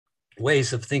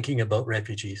ways of thinking about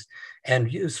refugees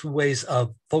and useful ways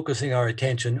of focusing our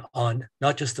attention on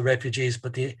not just the refugees,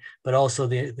 but also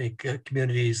the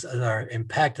communities that are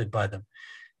impacted by them.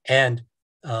 And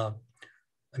I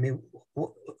mean,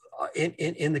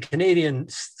 in the Canadian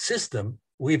system,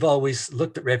 we've always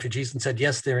looked at refugees and said,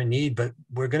 yes, they're in need, but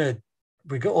we can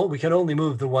only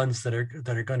move the ones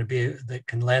that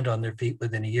can land on their feet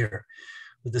within a year.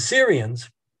 With the Syrians,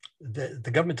 the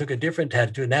government took a different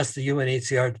attitude and asked the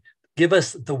UNHCR, give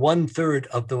us the 1/3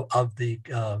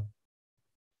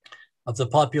 of the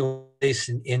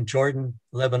population in Jordan,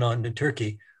 Lebanon, and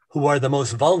Turkey who are the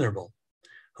most vulnerable,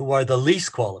 who are the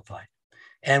least qualified.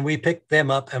 And we picked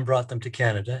them up and brought them to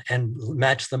Canada and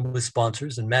matched them with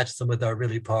sponsors and matched them with our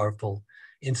really powerful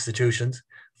institutions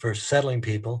for settling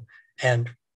people. And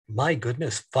my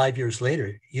goodness, 5 years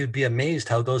later, you'd be amazed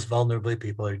how those vulnerable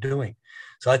people are doing.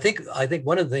 So I think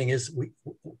one of the things is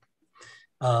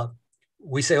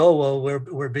we say, oh, well,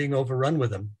 we're being overrun with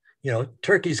them.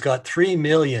 Turkey's got 3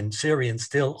 million Syrians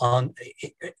still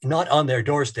not on their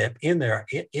doorstep in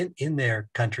their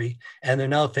country, and they're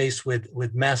now faced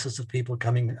with masses of people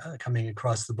coming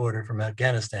across the border from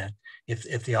Afghanistan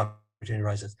if the opportunity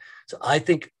arises. So I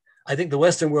think the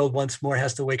Western world once more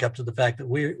has to wake up to the fact that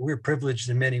we're privileged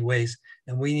in many ways,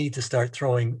 and we need to start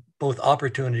throwing both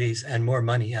opportunities and more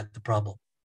money at the problem.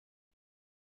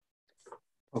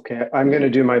 Okay, I'm going to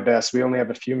do my best. We only have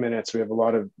a few minutes. We have a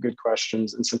lot of good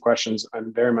questions and some questions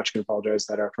I'm very much going to apologize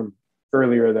that are from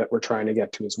earlier that we're trying to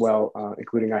get to as well,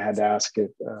 including I had to ask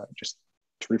it just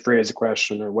to rephrase a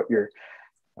question or what your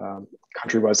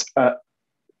country was.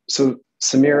 So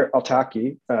Samir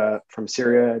Altaki from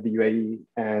Syria, the UAE,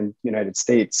 and United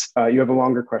States. You have a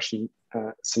longer question,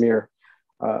 Samir,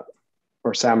 or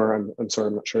or Samer, I'm sorry,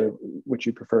 I'm not sure which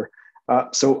you prefer.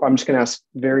 So I'm just going to ask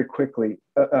very quickly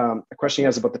a question he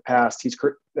has about the past.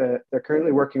 They're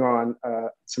currently working on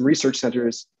some research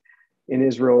centers in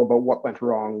Israel about what went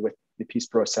wrong with the peace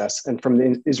process. And from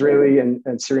the Israeli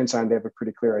and Syrian side, they have a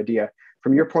pretty clear idea.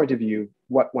 From your point of view,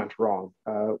 what went wrong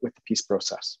with the peace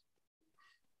process?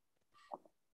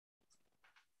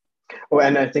 Oh,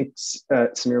 and I think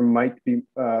Samir might be,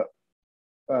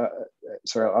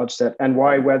 sorry, I'll just add, and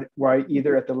why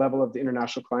either at the level of the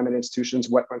international climate institutions,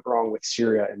 what went wrong with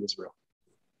Syria and Israel?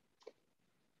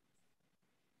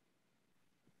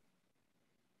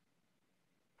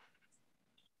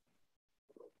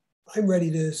 I'm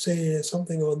ready to say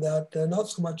something on that, not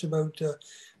so much about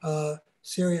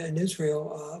Syria and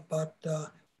Israel, but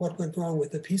what went wrong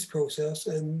with the peace process.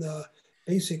 And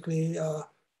basically,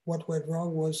 what went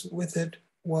wrong was that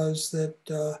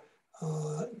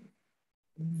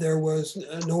there was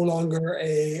no longer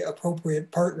an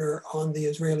appropriate partner on the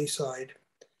Israeli side.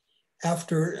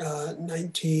 After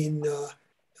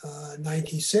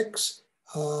 1996,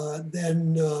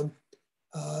 then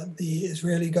the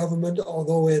Israeli government,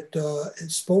 although it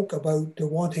spoke about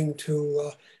wanting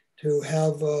to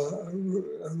have a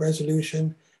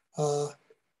resolution,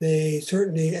 they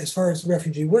certainly, as far as the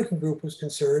refugee working group was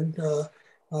concerned,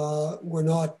 were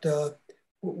not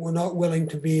willing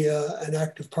to be an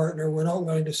active partner. We're not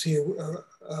willing to see a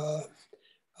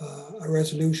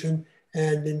resolution,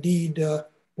 and indeed,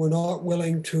 we're not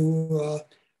willing to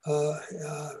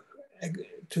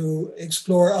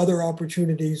explore other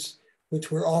opportunities which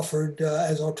were offered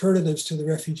as alternatives to the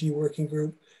refugee working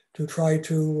group to try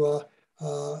to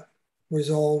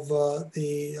resolve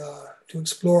to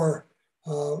explore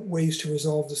ways to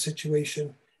resolve the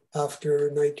situation after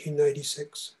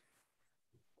 1996.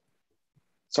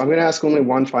 So I'm going to ask only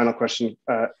one final question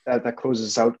that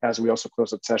closes out as we also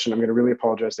close the session. I'm going to really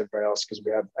apologize to everybody else because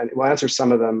and we'll answer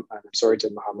some of them. I'm sorry to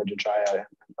Mohammed and Jaya and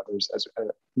others, as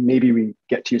maybe we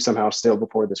get to you somehow still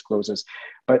before this closes.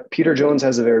 But Peter Jones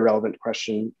has a very relevant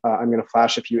question. I'm going to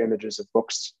flash a few images of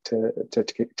books to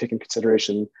take in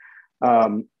consideration,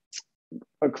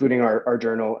 including our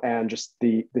journal and just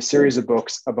the series of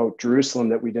books about Jerusalem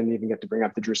that we didn't even get to bring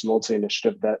up, the Jerusalem Old City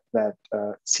initiative that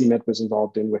CMED was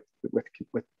involved in with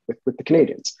the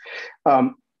Canadians.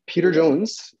 Peter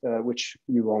Jones, which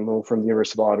you all know from the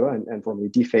University of Ottawa and formerly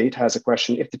DFATE, has a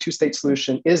question. If the two-state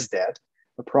solution is dead,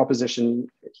 a proposition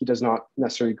he does not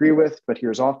necessarily agree with, but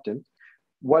hears often,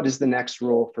 what is the next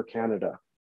role for Canada?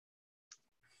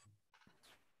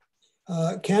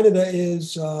 Canada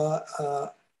is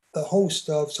the host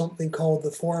of something called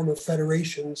the Forum of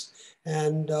Federations,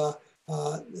 and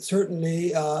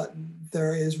certainly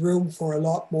there is room for a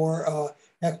lot more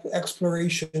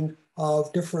exploration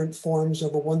of different forms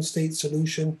of a one-state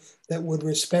solution that would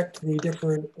respect the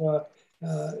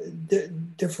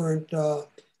different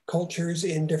cultures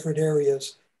in different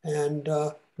areas. And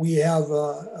we have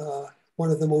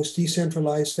one of the most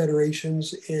decentralized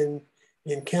federations in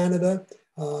Canada.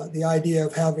 The idea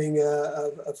of having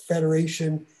a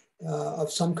federation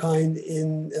of some kind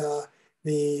in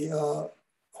the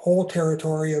whole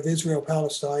territory of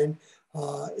Israel-Palestine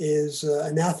is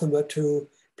anathema to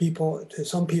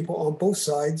some people on both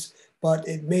sides, but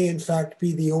it may in fact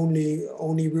be the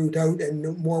only route out,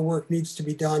 and more work needs to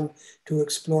be done to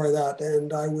explore that.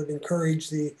 And I would encourage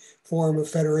the Forum of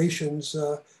Federations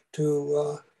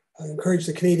to encourage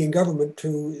the Canadian government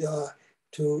to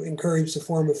encourage the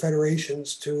Forum of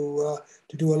Federations to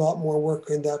do a lot more work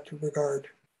in that regard.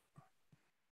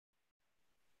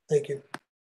 Thank you.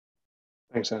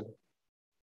 Thanks, Andy.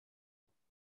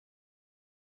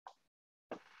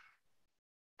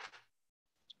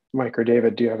 Mike or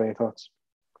David, do you have any thoughts?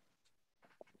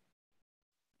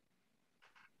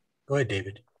 Go ahead,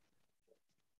 David.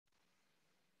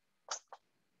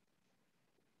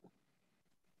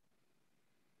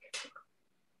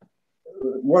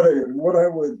 What I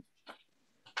would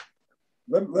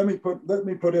let me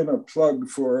put in a plug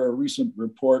for a recent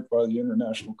report by the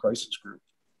International Crisis Group,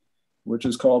 which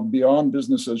is called Beyond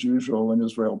Business as Usual in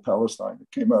Israel-Palestine.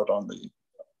 It came out on the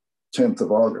 10th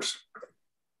of August.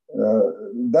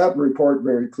 That report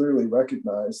very clearly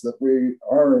recognized that we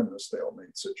are in a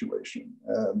stalemate situation,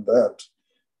 and that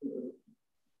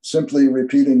simply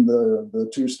repeating the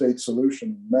two-state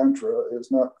solution mantra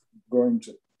is not going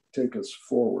to take us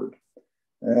forward.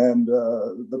 And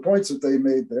the points that they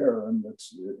made there, and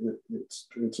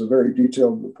it's a very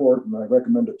detailed report, and I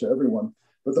recommend it to everyone.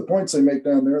 But the points they make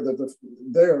down there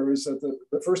is that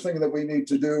the first thing that we need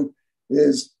to do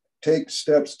is take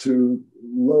steps to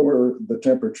lower the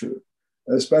temperature.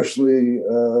 especially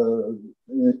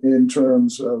in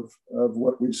terms of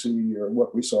what we see or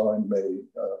what we saw in May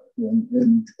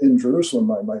in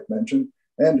Jerusalem, I might mention,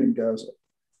 and in Gaza.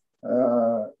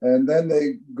 And then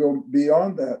they go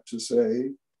beyond that to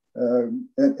say, and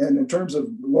in terms of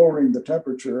lowering the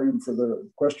temperature, and for the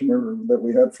questioner that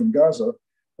we had from Gaza,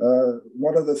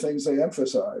 one of the things they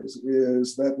emphasize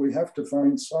is that we have to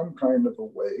find some kind of a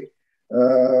way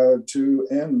to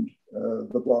end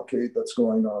the blockade that's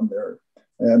going on there.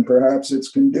 And perhaps it's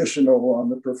conditional on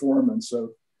the performance of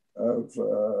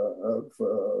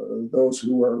those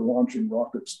who are launching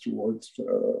rockets towards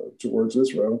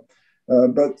Israel.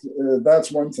 But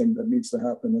that's one thing that needs to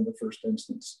happen in the first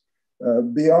instance.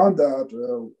 Beyond that,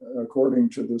 according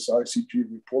to this ICG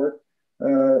report,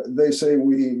 they say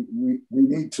we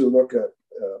need to look at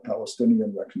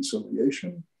Palestinian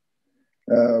reconciliation.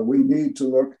 We need to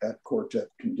look at quartet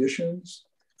conditions.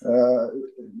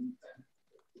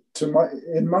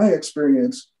 In my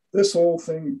experience, this whole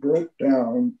thing broke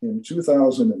down in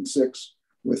 2006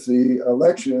 with the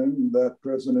election that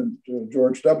President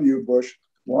George W. Bush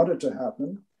wanted to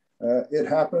happen. It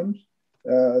happened.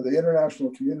 The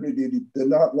international community did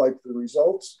not like the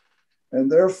results, and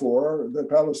therefore the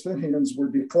Palestinians were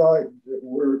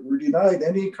denied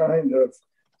any kind of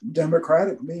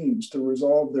democratic means to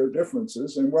resolve their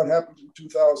differences. And what happened in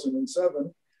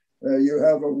 2007? You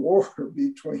have a war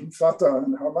between Fatah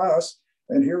and Hamas,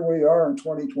 and here we are in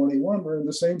 2021. We're in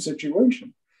the same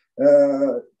situation.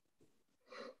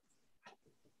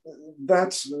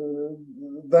 That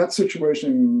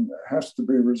situation has to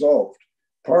be resolved.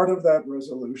 Part of that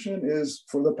resolution is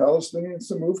for the Palestinians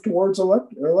to move towards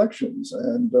elections,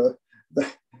 and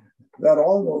that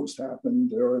almost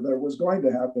happened, or that was going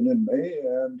to happen in May.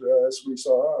 And as we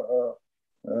saw,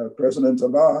 President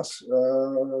Abbas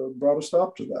brought a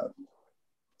stop to that.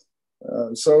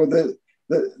 So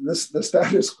the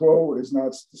status quo is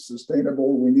not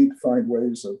sustainable. We need to find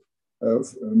ways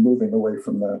of moving away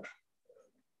from that.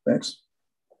 Thanks.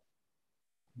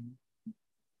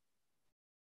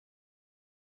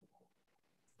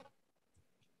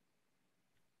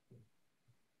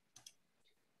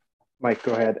 Mike,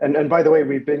 go ahead. And by the way,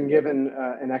 we've been given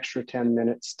an extra 10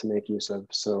 minutes to make use of.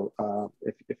 So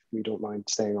if we don't mind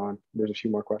staying on, there's a few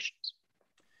more questions.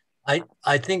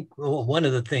 I think one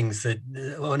of the things that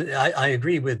I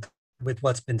agree with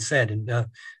what's been said, and the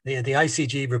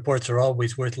ICG reports are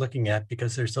always worth looking at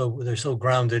because they're so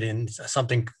grounded in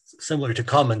something similar to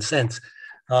common sense.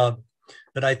 But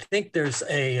I think there's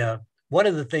one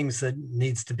of the things that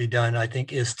needs to be done, I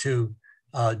think, is to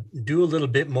do a little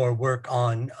bit more work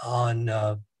on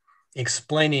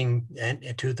explaining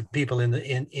to the people in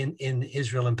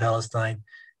Israel and Palestine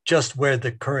just where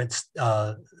the current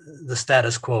the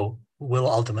status quo will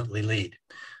ultimately lead.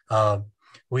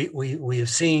 We have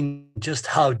seen just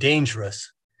how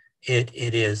dangerous it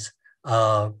is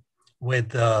with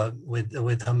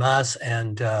Hamas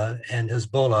and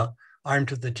Hezbollah armed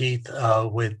to the teeth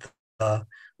with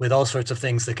all sorts of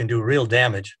things that can do real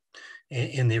damage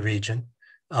in the region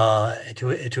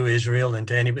to Israel and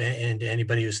to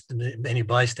anybody who's any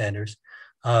bystanders.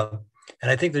 And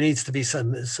I think there needs to be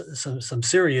some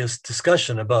serious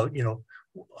discussion about,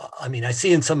 I mean, I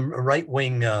see in some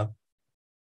right-wing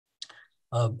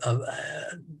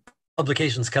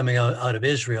publications coming out of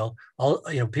Israel,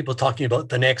 people talking about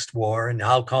the next war and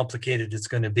how complicated it's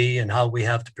going to be and how we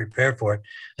have to prepare for it.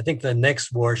 I think the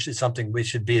next war is something we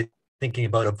should be thinking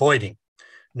about avoiding,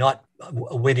 not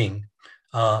winning.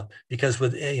 Because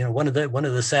with one of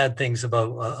the sad things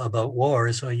about war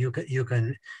is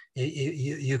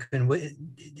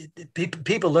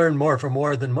people learn more from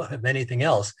war than anything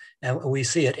else, and we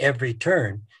see at every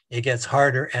turn it gets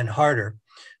harder and harder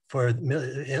for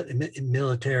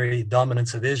military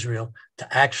dominance of Israel to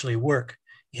actually work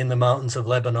in the mountains of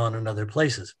Lebanon and other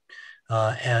places,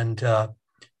 I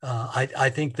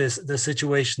think the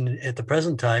situation at the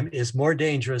present time is more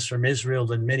dangerous from Israel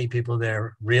than many people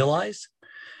there realize.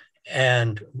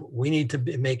 And we need to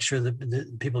make sure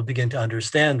that people begin to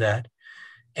understand that.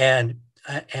 And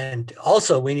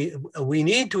also we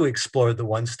need to explore the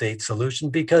one-state solution,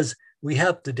 because we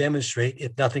have to demonstrate,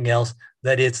 if nothing else,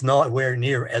 that it's nowhere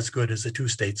near as good as a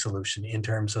two-state solution in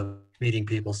terms of meeting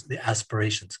people's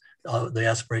aspirations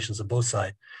of both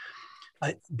sides.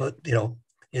 But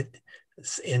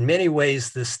in many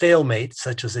ways, the stalemate,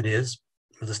 such as it is,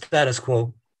 or the status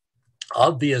quo,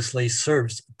 obviously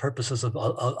serves purposes of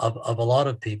a lot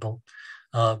of people,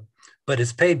 but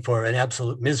it's paid for in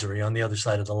absolute misery on the other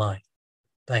side of the line.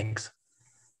 Thanks.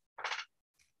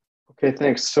 Okay,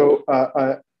 thanks. So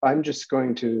I'm just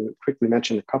going to quickly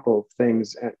mention a couple of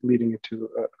things leading into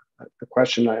the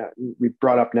question we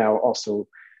brought up now also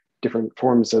different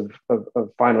forms of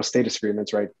final status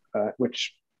agreements, right?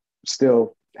 Which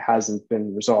still hasn't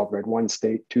been resolved, right? One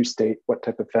state, two state, what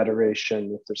type of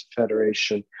federation, if there's a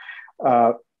federation.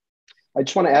 I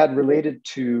just want to add, related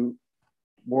to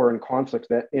war and conflict,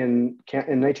 that in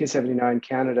 1979,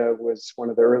 Canada was one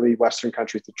of the early Western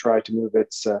countries to try to move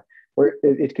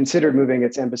it considered moving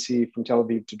its embassy from Tel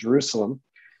Aviv to Jerusalem.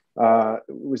 It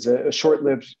was a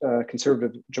short-lived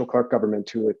conservative Joe Clark government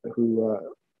who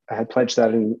had pledged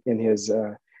that in his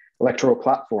electoral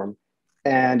platform.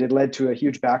 And it led to a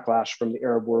huge backlash from the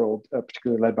Arab world,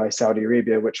 particularly led by Saudi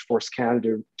Arabia, which forced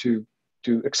Canada to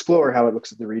explore how it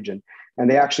looks at the region. And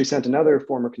they actually sent another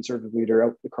former conservative leader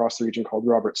out across the region called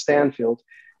Robert Stanfield,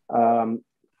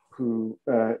 who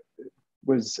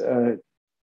was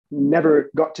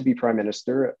never got to be prime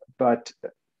minister, but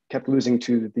kept losing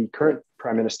to the current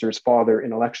prime minister's father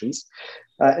in elections.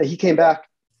 He came back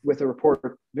with a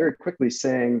report very quickly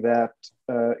saying that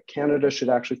Canada should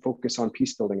actually focus on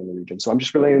peace building in the region. So I'm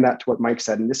just relating that to what Mike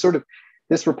said. And this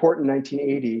report in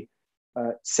 1980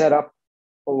 set up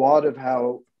a lot of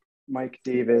how Mike,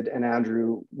 David, and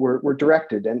Andrew were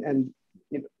directed. And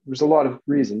you know, there's a lot of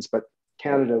reasons, but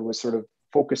Canada was sort of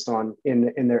focused on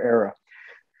in their era.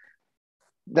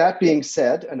 That being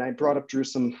said, and I brought up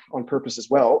Jerusalem on purpose as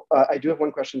well, I do have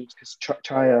one question, because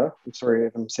Chaya, I'm sorry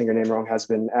if I'm saying your name wrong, has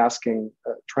been asking,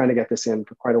 trying to get this in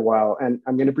for quite a while. And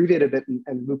I'm going to abbreviate a bit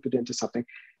and loop it into something.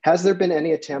 Has there been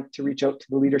any attempt to reach out to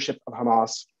the leadership of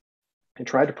Hamas and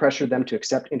try to pressure them to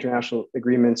accept international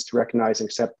agreements to recognize and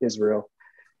accept Israel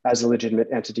as a legitimate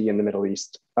entity in the Middle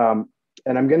East? And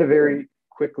I'm going to very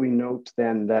quickly note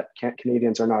then that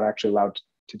Canadians are not actually allowed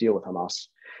to deal with Hamas.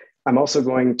 I'm also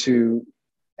going to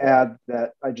add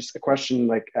that a question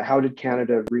like, how did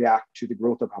Canada react to the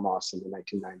growth of Hamas in the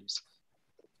 1990s?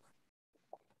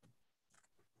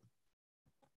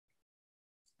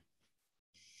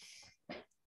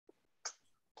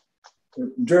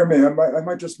 Jeremy, I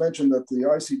might just mention that the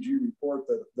ICG report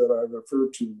that I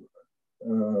referred to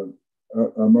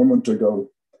a moment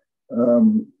ago,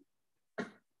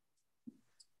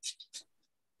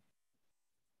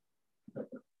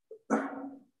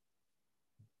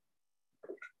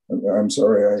 I'm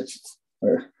sorry, I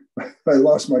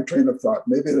lost my train of thought.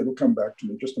 Maybe it'll come back to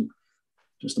me. Just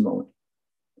a moment.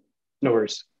 No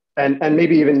worries. And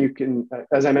maybe even you can,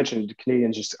 as I mentioned,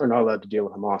 Canadians just are not allowed to deal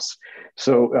with Hamas.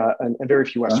 So, and very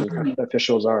few Western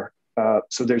officials are.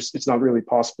 So it's not really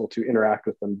possible to interact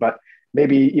with them. But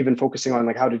maybe even focusing on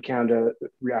like, how did Canada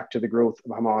react to the growth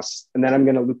of Hamas? And then I'm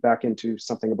going to loop back into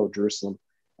something about Jerusalem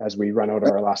as we run out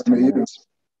our last 10 minutes.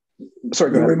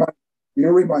 Sorry, go ahead. You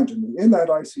reminded me, in that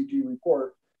ICG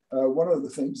report, one of the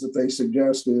things that they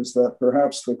suggest is that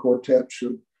perhaps the quartet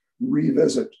should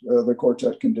revisit the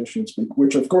quartet conditions,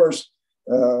 which of course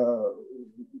were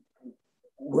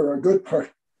a good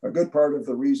part of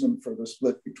the reason for the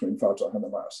split between Fatah and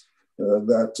Hamas.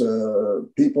 That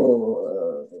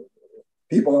people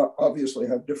obviously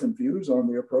have different views on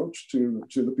the approach to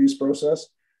the peace process.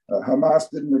 Hamas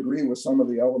didn't agree with some of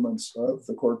the elements of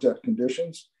the quartet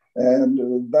conditions, and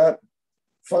that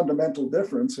fundamental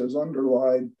difference has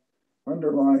underlined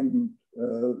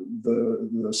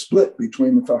the split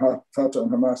between Fatah and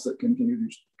Hamas that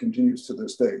continues to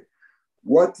this day.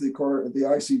 What the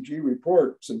ICG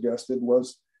report suggested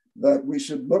was that we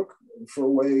should look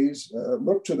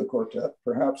to the quartet,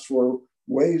 perhaps for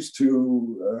ways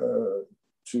to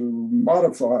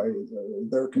modify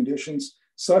their conditions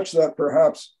such that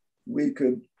perhaps we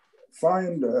could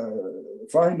find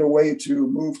a way to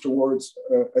move towards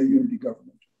a unity government.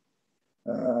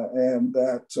 And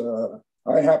that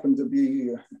I happened to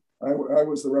be, I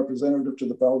was the representative to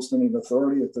the Palestinian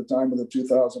Authority at the time of the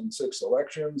 2006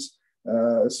 elections.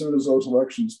 As soon as those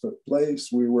elections took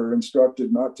place, we were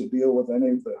instructed not to deal with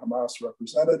any of the Hamas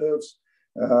representatives,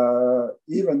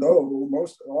 even though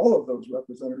all of those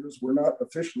representatives were not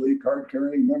officially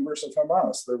card-carrying members of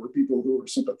Hamas. There were people who were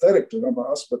sympathetic to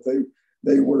Hamas, but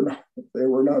they were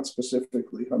not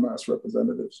specifically Hamas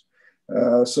representatives.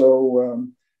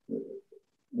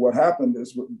 What happened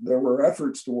is there were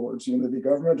efforts towards unity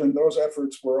government, and those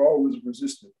efforts were always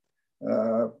resisted.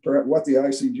 What the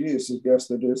ICG has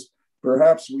suggested is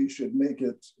perhaps we should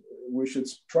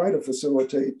try to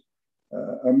facilitate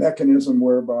a mechanism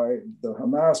whereby the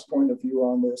Hamas point of view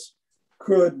on this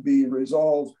could be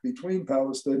resolved between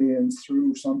Palestinians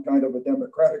through some kind of a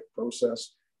democratic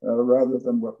process, rather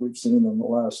than what we've seen in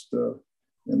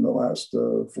the last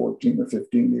 14 or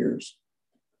 15 years.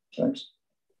 Thanks.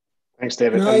 Thanks,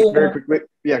 David. Very quickly,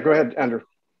 yeah, go ahead, Andrew.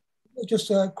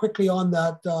 Just quickly on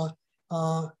that.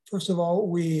 First of all,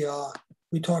 we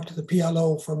we talked to the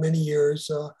PLO for many years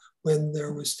when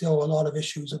there was still a lot of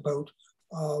issues about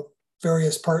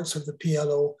various parts of the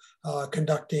PLO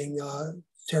conducting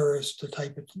terrorist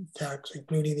type attacks,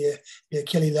 including the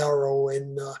Achille Lauro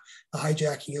and the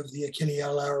hijacking of the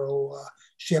Achille Lauro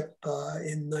ship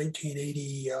in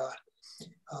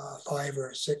 1985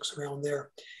 or 6, around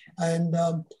there. And,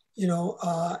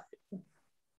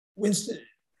 Winston,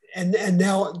 and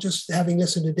now just having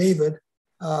listened to David,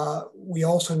 we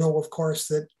also know, of course,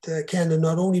 that Canada,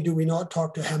 not only do we not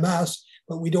talk to Hamas,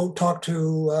 but we don't talk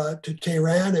to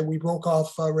Tehran, and we broke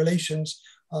off relations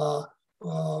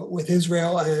with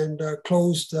Israel and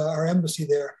closed our embassy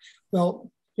there.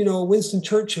 Well, Winston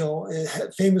Churchill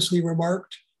famously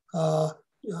remarked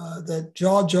that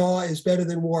jaw is better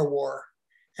than war.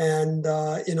 And,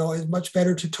 it's much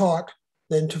better to talk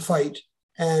than to fight.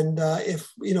 And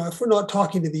if we're not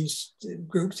talking to these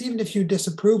groups, even if you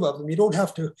disapprove of them, you don't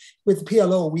have to. With the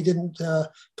PLO, we didn't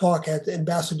talk at the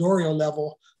ambassadorial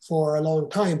level for a long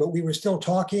time, but we were still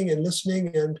talking and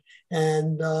listening, and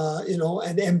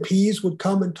MPs would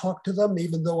come and talk to them,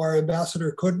 even though our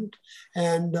ambassador couldn't.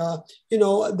 And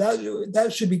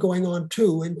that should be going on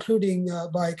too, including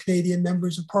by Canadian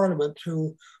members of Parliament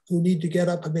who need to get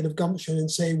up a bit of gumption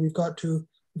and say we've got to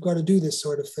do this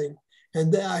sort of thing.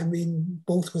 And I mean,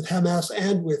 both with Hamas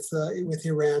and with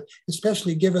Iran,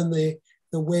 especially given the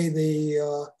way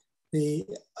the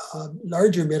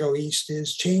larger Middle East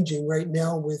is changing right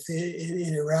now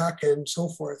in Iraq and so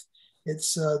forth.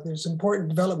 There's important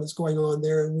developments going on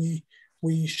there, and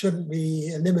we shouldn't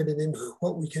be limited in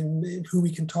who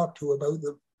we can talk to about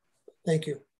them. Thank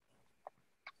you.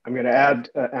 I'm going to add,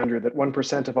 Andrew, that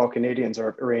 1% of all Canadians are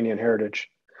of Iranian heritage.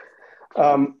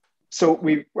 So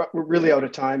we're really out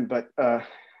of time, but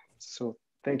so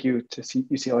thank you to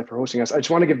UCLA for hosting us. I just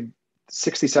want to give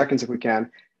 60 seconds, if we can,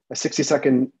 a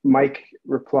 60-second mic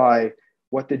reply,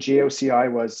 what the JOCI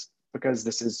was, because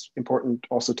this is important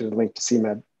also to the link to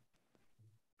CMED.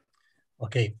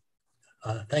 Okay,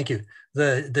 thank you.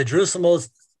 The Jerusalem,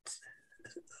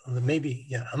 maybe,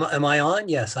 yeah, am I on?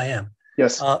 Yes, I am.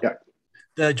 Yes, yeah.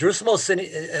 The Jerusalem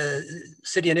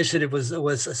City Initiative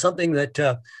was something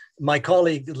that my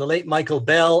colleague, the late Michael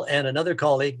Bell, and another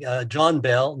colleague, John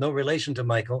Bell, no relation to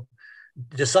Michael,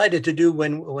 decided to do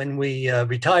when we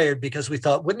retired, because we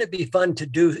thought, wouldn't it be fun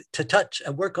to touch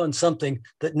and work on something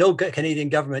that no Canadian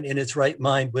government in its right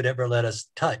mind would ever let us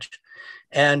touch?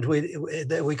 And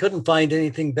we couldn't find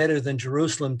anything better than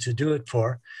Jerusalem to do it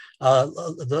for.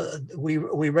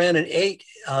 We ran an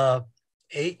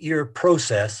eight-year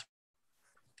process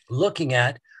looking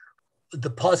at the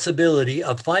possibility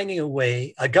of finding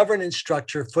a governance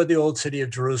structure for the old city of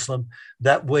Jerusalem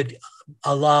that would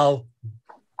allow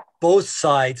both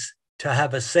sides to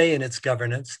have a say in its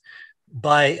governance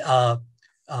by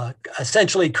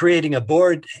essentially creating a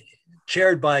board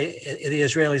chaired by the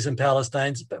Israelis and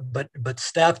Palestinians, but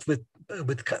staffed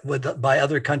by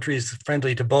other countries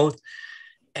friendly to both,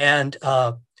 and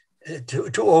to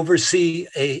oversee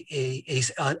a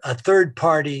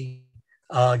third-party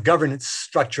governance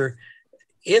structure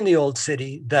in the old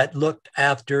city that looked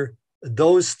after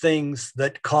those things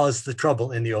that caused the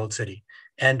trouble in the old city,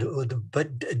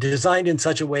 but designed in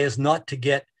such a way as not to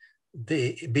get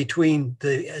between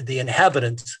the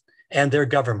inhabitants and their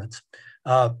governments.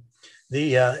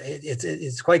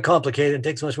 It's quite complicated and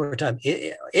takes much more time.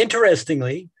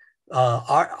 Interestingly,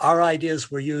 our ideas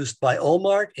were used by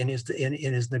Olmert in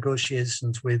his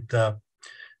negotiations with Abu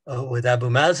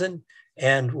Mazen.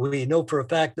 And we know for a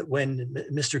fact that when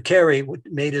Mr. Kerry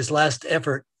made his last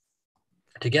effort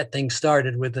to get things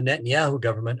started with the Netanyahu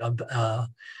government,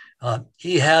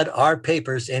 he had our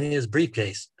papers in his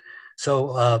briefcase.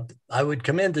 So I would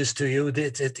commend this to you.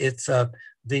 The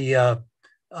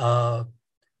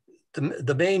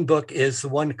main book is the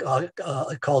one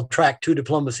called Track to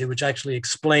Diplomacy, which actually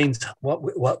explains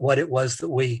what it was that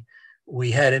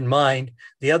we had in mind.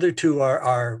 The other two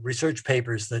are research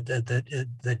papers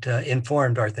that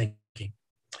informed our thinking.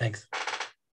 Thanks.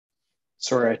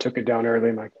 Sorry, I took it down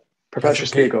early, Mike. Professor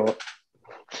Spiegel,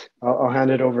 I'll hand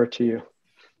it over to you.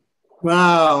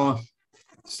 Wow,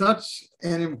 such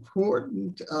an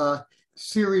important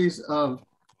series of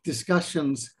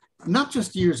discussions, not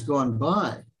just years gone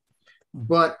by,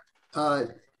 but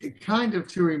kind of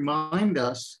to remind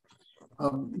us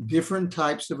of different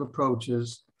types of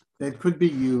approaches that could be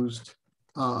used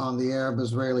on the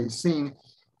Arab-Israeli scene,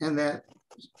 and that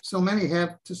so many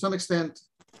have, to some extent,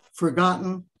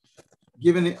 forgotten,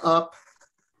 given it up,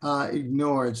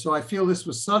 ignored. So I feel this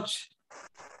was such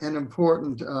an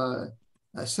important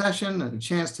session and a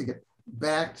chance to get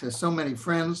back to so many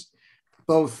friends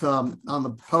both on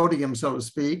the podium, so to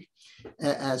speak,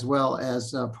 as well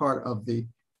as part of the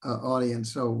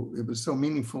audience. So it was so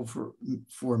meaningful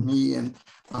for me. And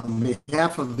on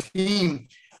behalf of the team,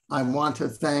 I want to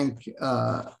thank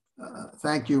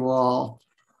you all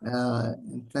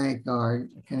and thank our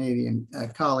Canadian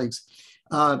colleagues.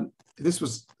 This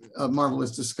was a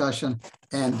marvelous discussion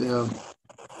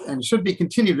and should be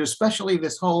continued, especially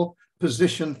this whole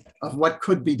position of what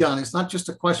could be done. It's not just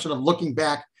a question of looking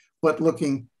back, but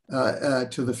looking to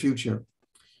the future.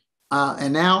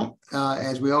 And now,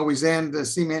 as we always end,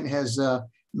 CMET has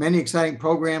many exciting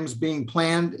programs being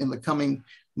planned in the coming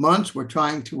months. We're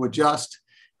trying to adjust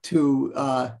to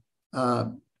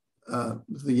the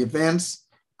events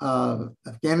of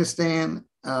Afghanistan,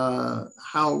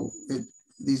 how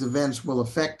these events will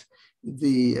affect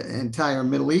the entire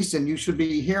Middle East. And you should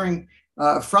be hearing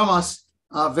from us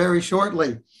very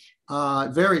shortly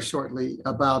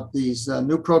about these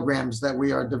new programs that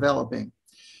we are developing.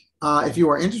 If you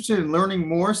are interested in learning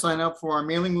more, sign up for our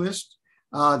mailing list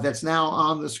that's now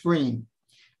on the screen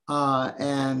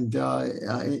and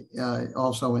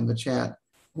also in the chat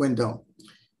window.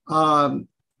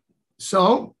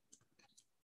 So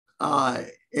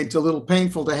it's a little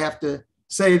painful to have to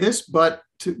say this, but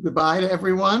goodbye to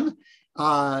everyone.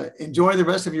 Enjoy the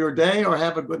rest of your day or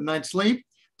have a good night's sleep,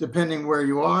 depending where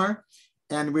you are.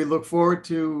 And we look forward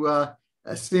to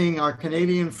seeing our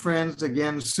Canadian friends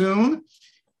again soon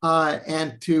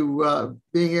and to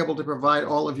being able to provide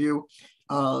all of you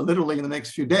literally in the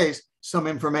next few days some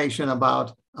information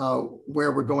about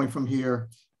where we're going from here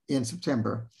in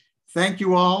September. Thank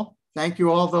you all. Thank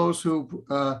you all those who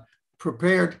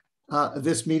prepared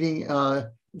this meeting,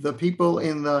 the people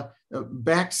in the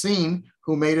back scene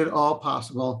who made it all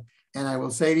possible. And I will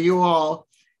say to you all,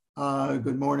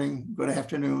 good morning, good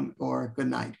afternoon, or good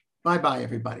night. Bye-bye,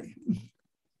 everybody.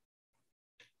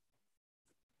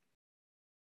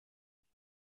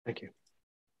 Thank you.